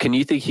 how can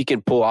you think he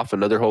can pull off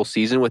another whole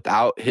season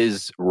without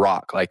his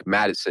rock? Like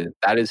Madison,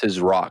 that is his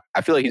rock.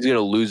 I feel like he's going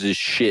to lose his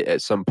shit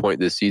at some point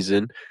this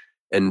season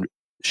and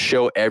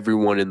show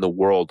everyone in the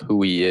world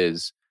who he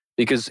is.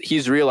 Because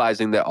he's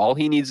realizing that all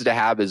he needs to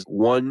have is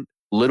one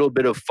little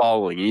bit of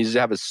following. He needs to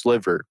have a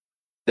sliver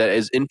that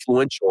is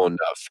influential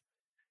enough.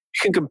 You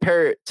can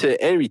compare it to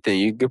anything.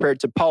 You can compare it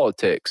to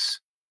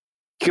politics.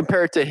 You can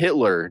compare it to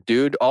Hitler,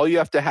 dude. All you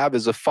have to have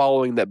is a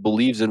following that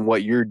believes in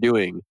what you're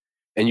doing.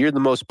 And you're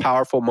the most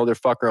powerful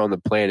motherfucker on the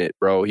planet,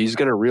 bro. He's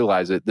going to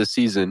realize it this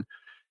season.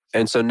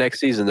 And so next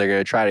season, they're going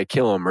to try to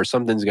kill him or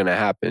something's going to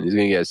happen. He's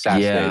going to get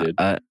assassinated.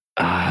 Yeah,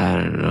 I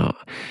don't know.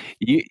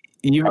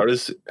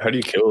 How do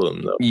you kill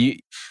them though?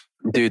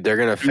 Dude, they're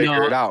going to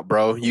figure it out,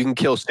 bro. You can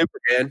kill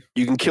Superman.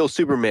 You can kill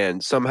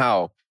Superman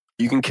somehow.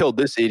 You can kill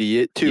this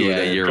idiot too. Yeah,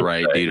 then. you're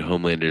right, dude.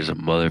 Homelander's a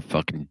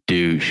motherfucking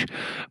douche.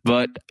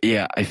 But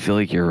yeah, I feel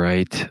like you're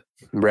right.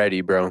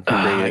 Ready, bro.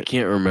 I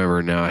can't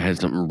remember now. I had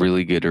something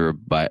really good to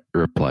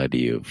reply to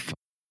you.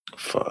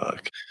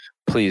 Fuck.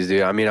 Please,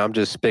 dude. I mean, I'm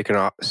just spitting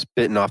off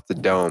the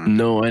dome.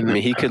 No, I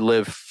mean, he could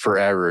live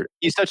forever.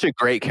 He's such a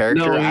great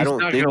character. No, he's I don't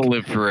not think gonna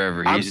live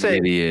forever. I'm He's saying-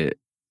 an idiot.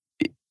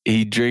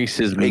 He drinks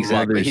his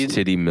mother's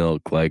titty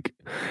milk. Like,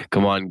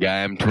 come on,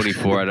 guy. I'm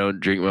 24. I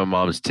don't drink my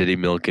mom's titty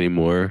milk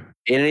anymore.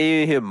 it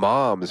ain't even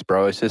mom's,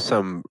 bro. It's just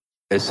some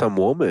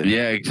woman.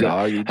 Yeah,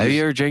 exactly. Have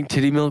you ever drank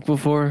titty milk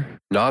before?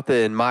 Not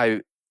that in my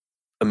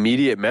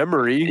immediate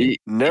memory.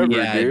 Never,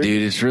 Yeah, dude.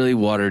 It's really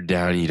watered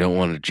down. You don't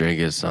want to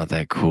drink it. It's not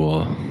that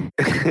cool.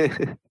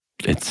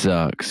 It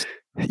sucks.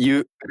 Are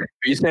you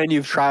saying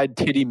you've tried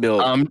titty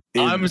milk? I'm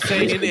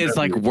saying it's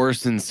like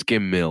worse than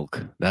skim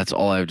milk. That's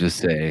all I have to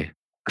say.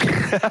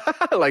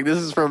 Like this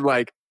is from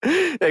like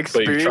experience.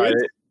 But you tried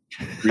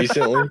it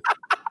recently?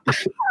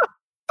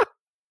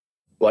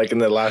 Like in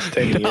the last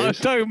 10 years? I'm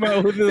talking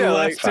about within the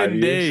like last 10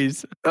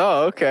 days.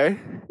 Oh, okay.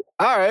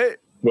 All right.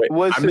 Wait,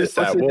 What's I missed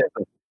that. What?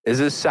 Is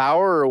it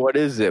sour or what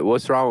is it?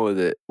 What's wrong with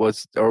it?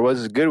 What's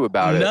good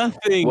about it?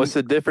 Nothing. What's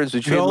the difference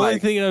between The only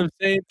like thing I'm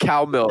saying,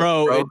 cow milk,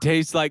 bro, it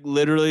tastes like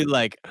literally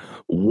like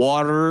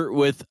water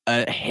with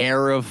a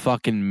hair of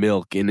fucking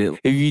milk in it.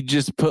 If you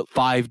just put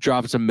 5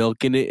 drops of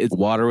milk in it, it's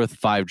water with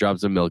 5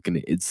 drops of milk in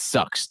it. It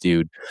sucks,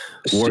 dude.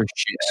 Worst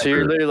shit So you're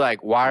ever. literally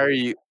like, why are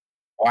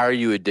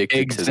you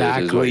addicted to this? Is what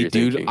Exactly, you're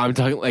dude. thinking. I'm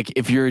talking like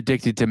if you're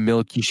addicted to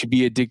milk, you should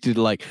be addicted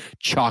to like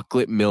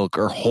chocolate milk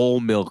or whole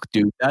milk,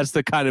 dude. That's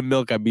the kind of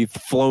milk I'd be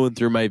flowing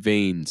through my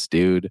veins,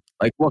 dude.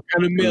 Like what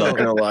kind of I'm not milk?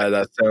 gonna lie,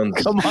 that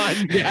sounds Come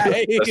on,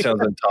 guy. that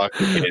sounds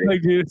intoxicating.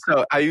 Like, dude,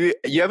 So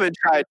you haven't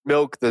tried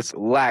milk that's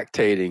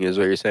lactating, is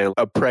what you're saying?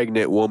 A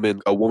pregnant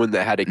woman, a woman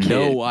that had a kid.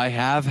 no, I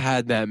have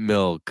had that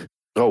milk.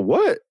 Oh,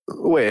 what?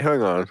 Wait,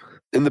 hang on.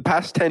 In the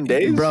past 10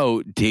 days,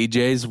 Bro,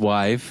 DJ's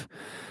wife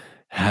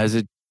has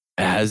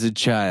a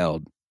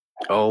child.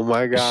 Oh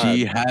my god.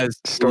 She has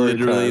Story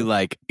literally time.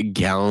 like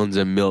gallons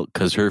of milk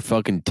because her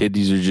fucking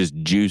titties are just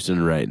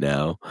juicing right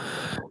now.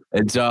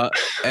 And so,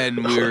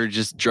 and we were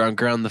just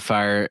drunk around the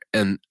fire,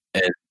 and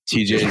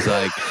TJ's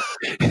like,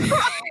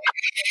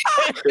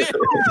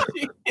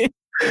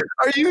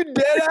 Are you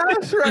dead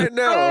ass right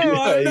now?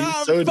 "Oh, I'm he's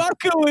not so-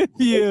 fucking with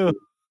you."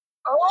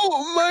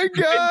 Oh my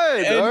god.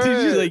 And All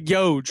TJ's right. like,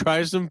 "Yo,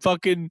 try some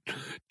fucking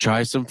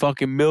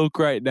milk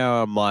right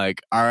now." I'm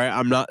like, "All right,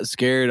 I'm not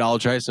scared. I'll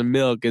try some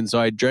milk." And so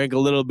I drank a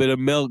little bit of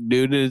milk,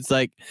 dude. And it's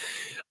like,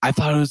 I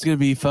thought it was gonna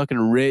be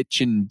fucking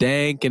rich and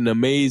dank and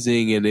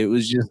amazing, and it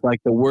was just like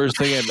the worst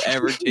thing I've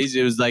ever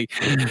tasted. It was like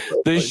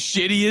the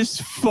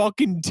shittiest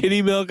fucking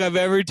titty milk I've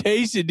ever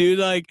tasted, dude.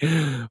 Like,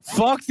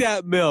 fuck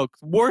that milk,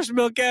 worst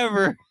milk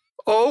ever,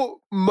 Oh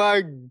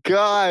my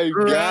god,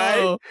 guy.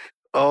 bro.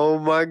 Oh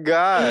my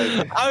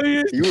God. I'm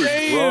just You were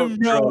saying,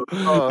 drunk, bro.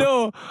 huh?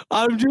 No,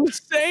 I'm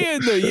just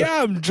saying though.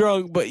 Yeah, I'm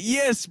drunk, but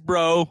yes,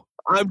 bro.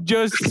 I'm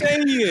just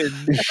saying.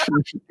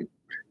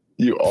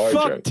 You are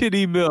Fuck drunk.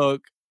 titty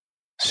milk.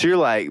 So you're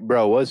like,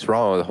 bro, what's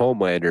wrong with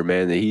Homelander,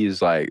 man? That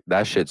he's like,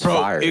 that shit's Bro,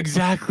 fire.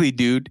 exactly,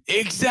 dude.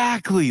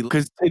 Exactly.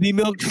 Because titty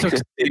milk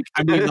sucks dick.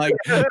 I mean, like,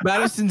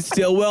 Madison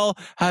Stillwell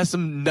has a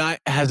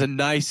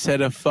nice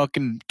set of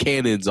fucking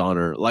cannons on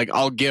her. Like,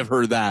 I'll give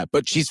her that.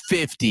 But she's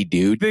 50,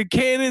 dude. The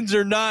cannons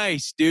are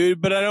nice, dude,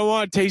 but I don't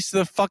want to taste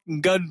the fucking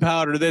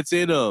gunpowder that's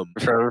in them.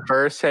 From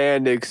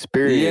firsthand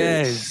experience.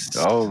 Yes.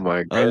 Oh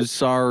my God. I'm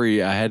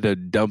sorry. I had to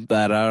dump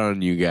that out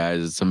on you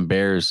guys. It's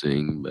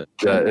embarrassing. But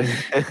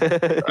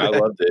I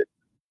loved it.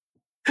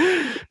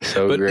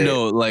 So but great.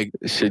 no, like,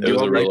 Should It you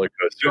was a want me? roller Do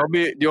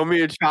coaster. you want me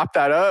to chop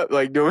that up?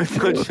 Like, do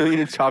you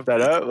need to chop that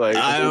up? Like,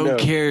 I you don't know.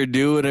 care.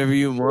 Do whatever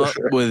you want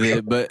with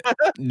it. But,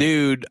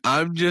 dude,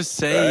 I'm just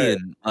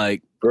saying,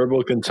 like,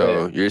 Verbal consent.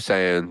 So you're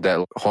saying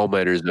that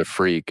Homelander's a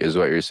freak, is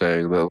what you're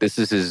saying? Well, this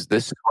is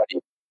what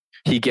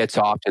he gets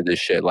off to this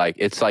shit. Like,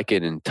 it's like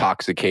an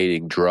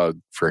intoxicating drug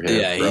for him.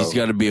 yeah, bro. he's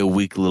got to be a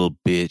weak little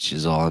bitch,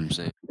 is all I'm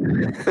saying.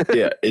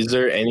 Yeah. Is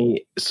there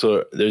any?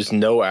 So there's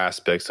no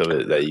aspects of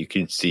it that you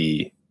could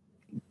see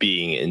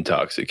being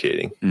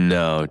intoxicating.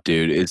 No,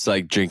 dude, it's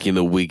like drinking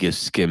the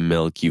weakest skim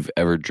milk you've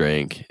ever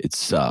drank. It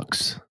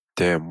sucks.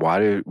 Damn, why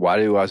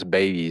do us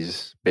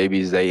babies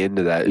they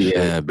into that shit?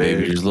 Yeah, man?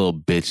 baby, there's little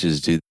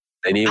bitches, dude.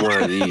 They need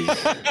one of these.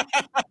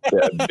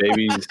 Yeah,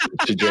 babies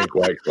should drink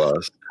White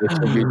Claws. They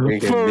should be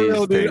drinking For these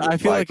real, dude. things I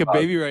feel like like a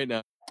baby right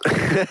now.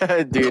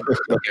 Dude,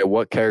 okay,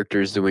 what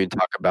characters do we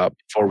talk about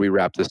before we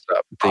wrap this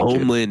up?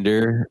 Thinking.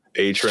 Homelander,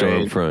 A still in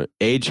Train. front.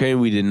 A Train,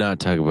 we did not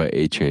talk about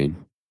A Train.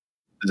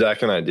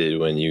 Zach and I did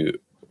when you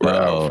were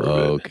out for a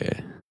bit.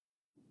 Okay.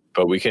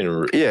 But we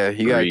can. Yeah,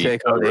 you got to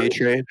take on recover. A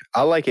Train.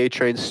 I like A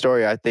Train's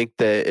story. I think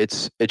that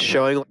it's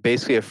showing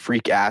basically a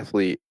freak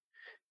athlete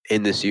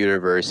in this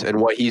universe and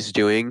what he's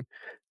doing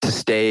to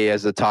stay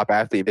as a top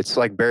athlete. It's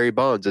like Barry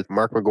Bonds, it's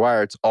Mark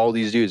McGuire, it's all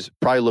these dudes,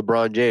 probably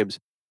LeBron James.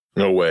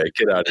 No way.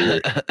 Get out of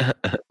here.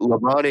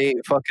 LeBron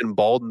ain't fucking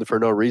bald for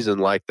no reason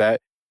like that.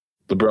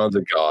 LeBron's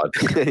a god.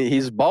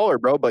 He's baller,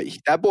 bro, but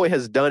that boy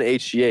has done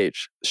HGH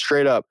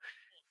straight up.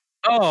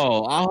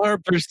 Oh,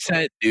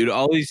 100%, dude.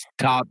 All these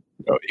top.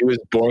 Bro, he was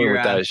born Pure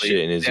with that athlete, shit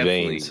in his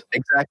definitely. veins.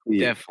 Exactly.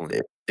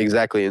 Definitely.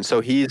 Exactly. And so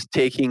he's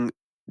taking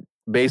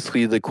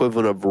basically the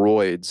equivalent of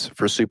roids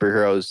for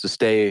superheroes to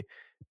stay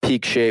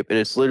peak shape, and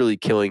it's literally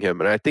killing him.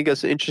 And I think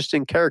that's an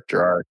interesting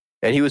character arc.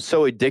 And he was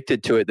so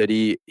addicted to it that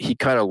he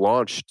kind of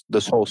launched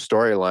this whole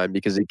storyline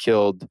because he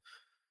killed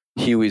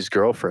Huey's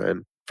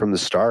girlfriend from the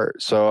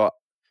start. So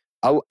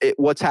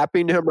what's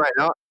happening to him right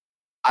now,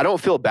 I don't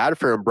feel bad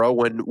for him, bro.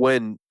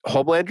 When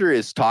Homelander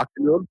is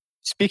talking to him,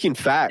 speaking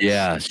facts.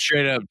 Yeah,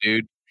 straight up,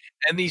 dude.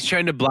 And he's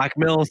trying to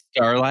blackmail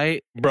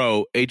Starlight.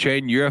 Bro,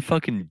 A-Train, you're a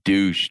fucking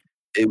douche.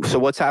 So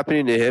what's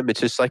happening to him? It's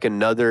just like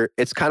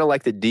it's kind of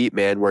like the Deep,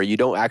 man, where you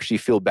don't actually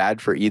feel bad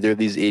for either of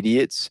these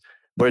idiots,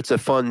 but it's a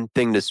fun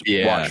thing to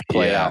watch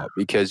play out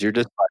because you're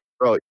just like,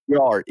 bro,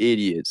 y'all are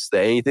idiots.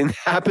 That anything that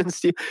happens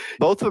to you,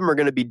 both of them are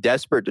going to be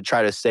desperate to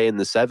try to stay in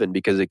the 7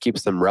 because it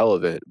keeps them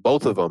relevant.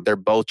 Both of them, they're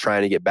both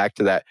trying to get back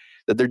to that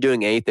they're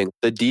doing anything.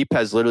 The Deep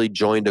has literally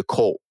joined a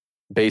cult,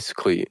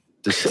 basically,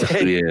 to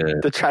stay,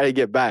 to try to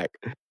get back.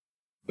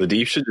 The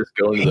Deep should just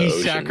go into the He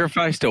ocean.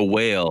 sacrificed a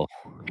whale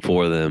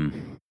for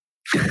them.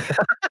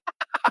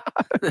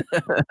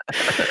 That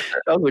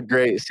was a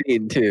great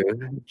scene too.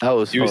 That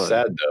was He was fun.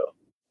 sad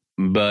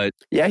though. But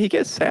Yeah, he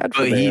gets sad.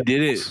 but he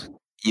did it.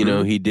 You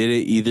know, he did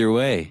it either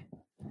way.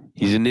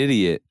 He's an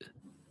idiot.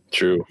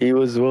 True. He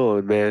was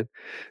willing, man.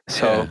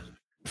 So Yeah.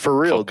 for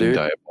real, Fucking dude,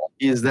 diabolical.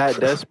 he's that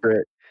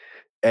desperate,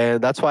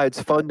 and that's why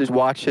it's fun to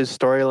watch his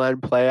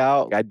storyline play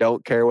out. I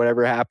don't care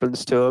whatever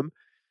happens to him.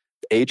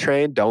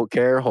 A-Train, don't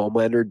care.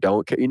 Homelander,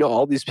 don't care. You know,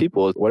 all these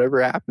people,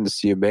 whatever happens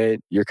to you, man,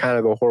 you're kind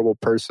of a horrible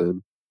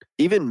person.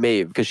 Even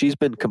Maeve, because she's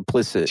been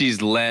complicit.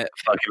 She's let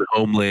fucking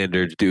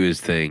Homelander do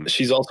his thing.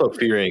 She's also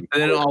fearing.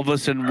 And then all of a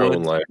sudden, her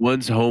own life.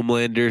 once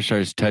Homelander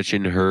starts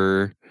touching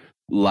her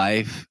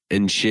life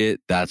and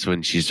shit, that's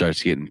when she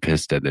starts getting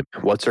pissed at him.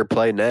 What's her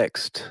play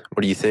next?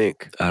 What do you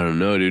think? I don't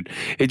know, dude.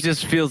 It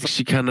just feels like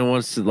she kind of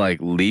wants to like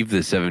leave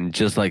the 7,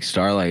 just like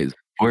Starlight.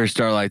 Where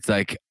Starlight's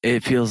like,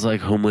 it feels like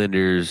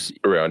Homelander's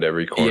Around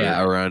every corner.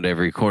 yeah around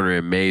every corner,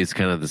 and May's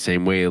kind of the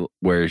same way,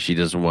 where she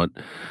doesn't want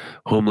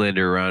Homelander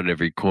around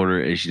every corner,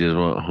 and she doesn't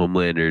want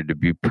Homelander to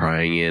be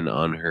prying in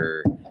on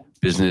her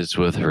business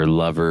with her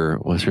lover.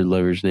 What's her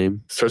lover's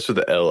name? Starts with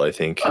the L, I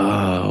think.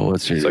 Oh,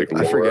 what's her It's like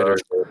I forget her.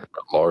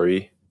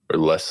 Laurie or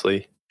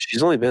Leslie.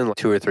 She's only been like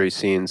 2 or 3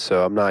 scenes,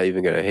 so I'm not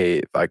even gonna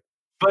hate. But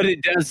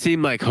it does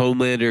seem like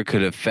Homelander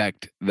could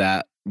affect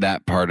that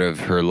part of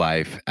her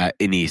life at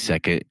any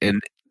second, and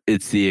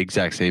it's the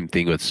exact same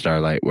thing with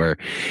Starlight, where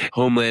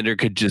Homelander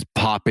could just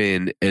pop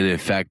in and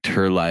affect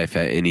her life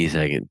at any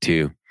second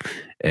too.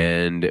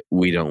 And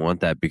we don't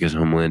want that because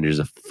Homelander's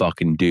a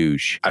fucking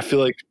douche. I feel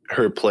like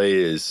her play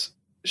is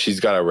she's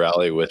got to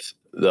rally with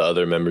the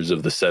other members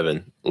of the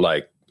 7,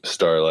 like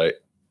Starlight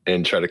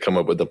and try to come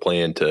up with a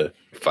plan to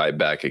fight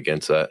back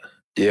against that.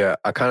 Yeah,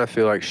 I kind of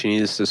feel like she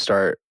needs to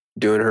start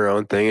doing her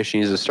own thing, and she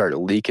needs to start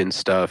leaking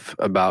stuff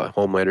about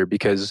Homelander,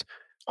 because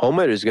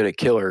Homelander is going to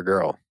kill her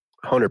girl,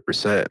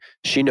 100%.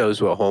 She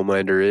knows what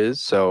Homelander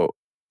is, so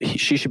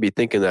she should be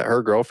thinking that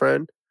her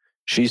girlfriend,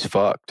 she's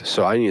fucked.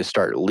 So I need to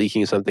start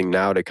leaking something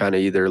now to kind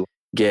of either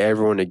get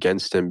everyone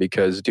against him,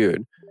 because,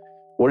 dude,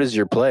 what is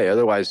your play?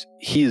 Otherwise,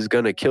 he's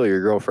going to kill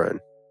your girlfriend.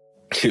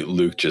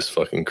 Luke just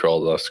fucking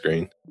crawled off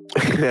screen.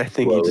 I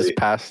think he just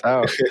passed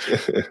out.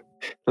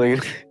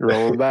 Like,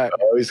 rolling back.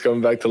 Oh, he's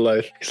coming back to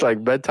life. It's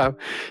like bedtime.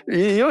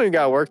 You ain't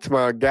got work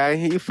tomorrow, guy.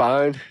 You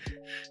fine.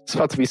 It's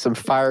about to be some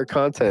fire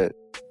content.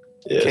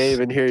 Yes. Can't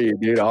even hear you,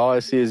 dude. All I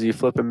see is you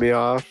flipping me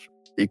off.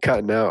 You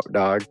cutting out,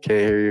 dog. Can't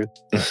hear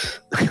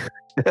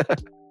you.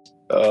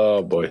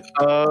 Oh, boy.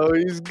 Oh,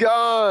 he's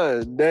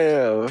gone.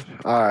 Damn.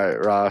 All right,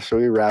 Ross, shall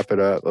we wrap it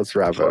up? Let's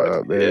wrap it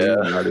up, man.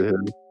 Yeah.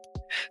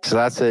 So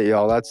that's it,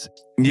 y'all. That's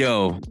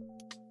Yo.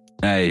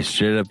 Hey,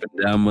 straight up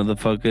and down,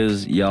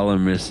 motherfuckers. Y'all are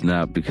missing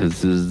out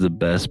because this is the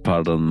best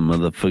part on the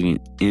motherfucking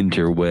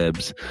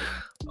interwebs.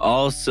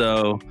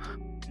 Also,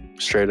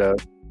 straight up.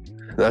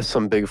 That's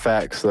some big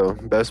facts, though.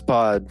 Best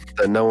pod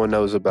that no one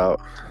knows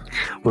about.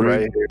 what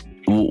Right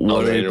are,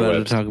 what are we about to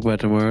interwebs. talk about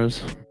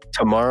tomorrow's?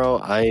 Tomorrow,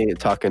 I ain't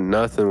talking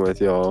nothing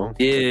with y'all.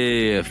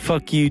 Yeah,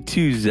 fuck you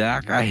too,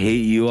 Zach. I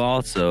hate you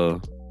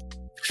also.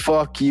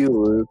 Fuck you,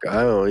 Luke.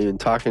 I don't even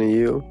talking to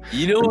you.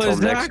 You know Until what,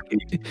 next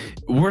Zach?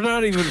 We're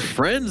not even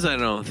friends, I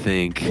don't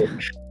think. I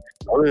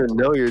don't even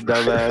know your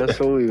dumb ass.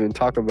 What are we even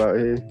talking about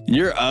here?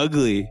 You're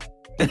ugly.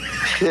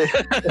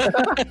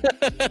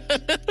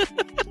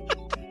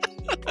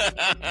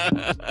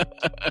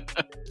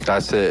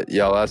 That's it.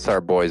 Y'all, that's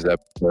our boys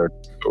episode.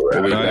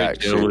 We'll be All right,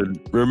 back soon.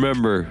 gentlemen,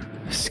 remember,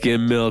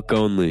 skim milk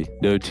only.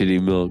 No titty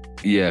milk.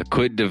 Yeah,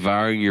 quit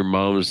devouring your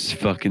mom's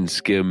fucking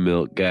skim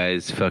milk,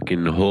 guys.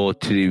 Fucking whole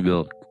titty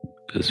milk.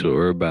 That's what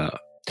we're about.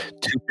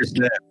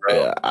 2%, bro.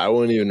 Yeah, I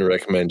wouldn't even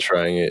recommend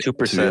trying it.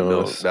 2% to be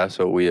milk. honest. That's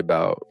what we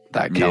about.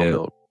 That cow Yeah.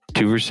 milk.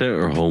 2%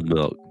 or whole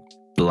milk?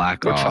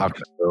 Black Or off.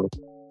 chocolate milk.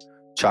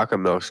 Chocolate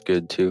milk's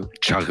good, too.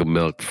 Chocolate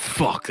milk.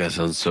 Fuck, that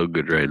sounds so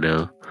good right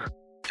now.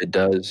 It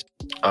does.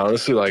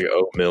 Honestly, like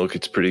oat milk,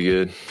 it's pretty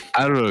good.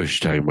 I don't know what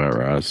you're talking about,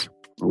 Ross.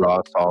 Raw,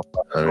 all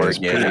I mean, it's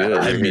pretty good.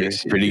 I mean,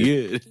 it's pretty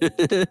good.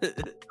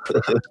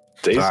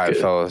 Tastes All right,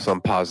 good. fellas.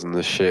 I'm pausing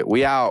this shit.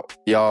 We out,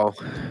 y'all.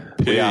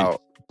 We Peace.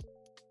 out.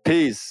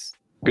 Peace.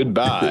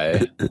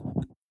 Goodbye.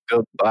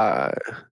 Goodbye.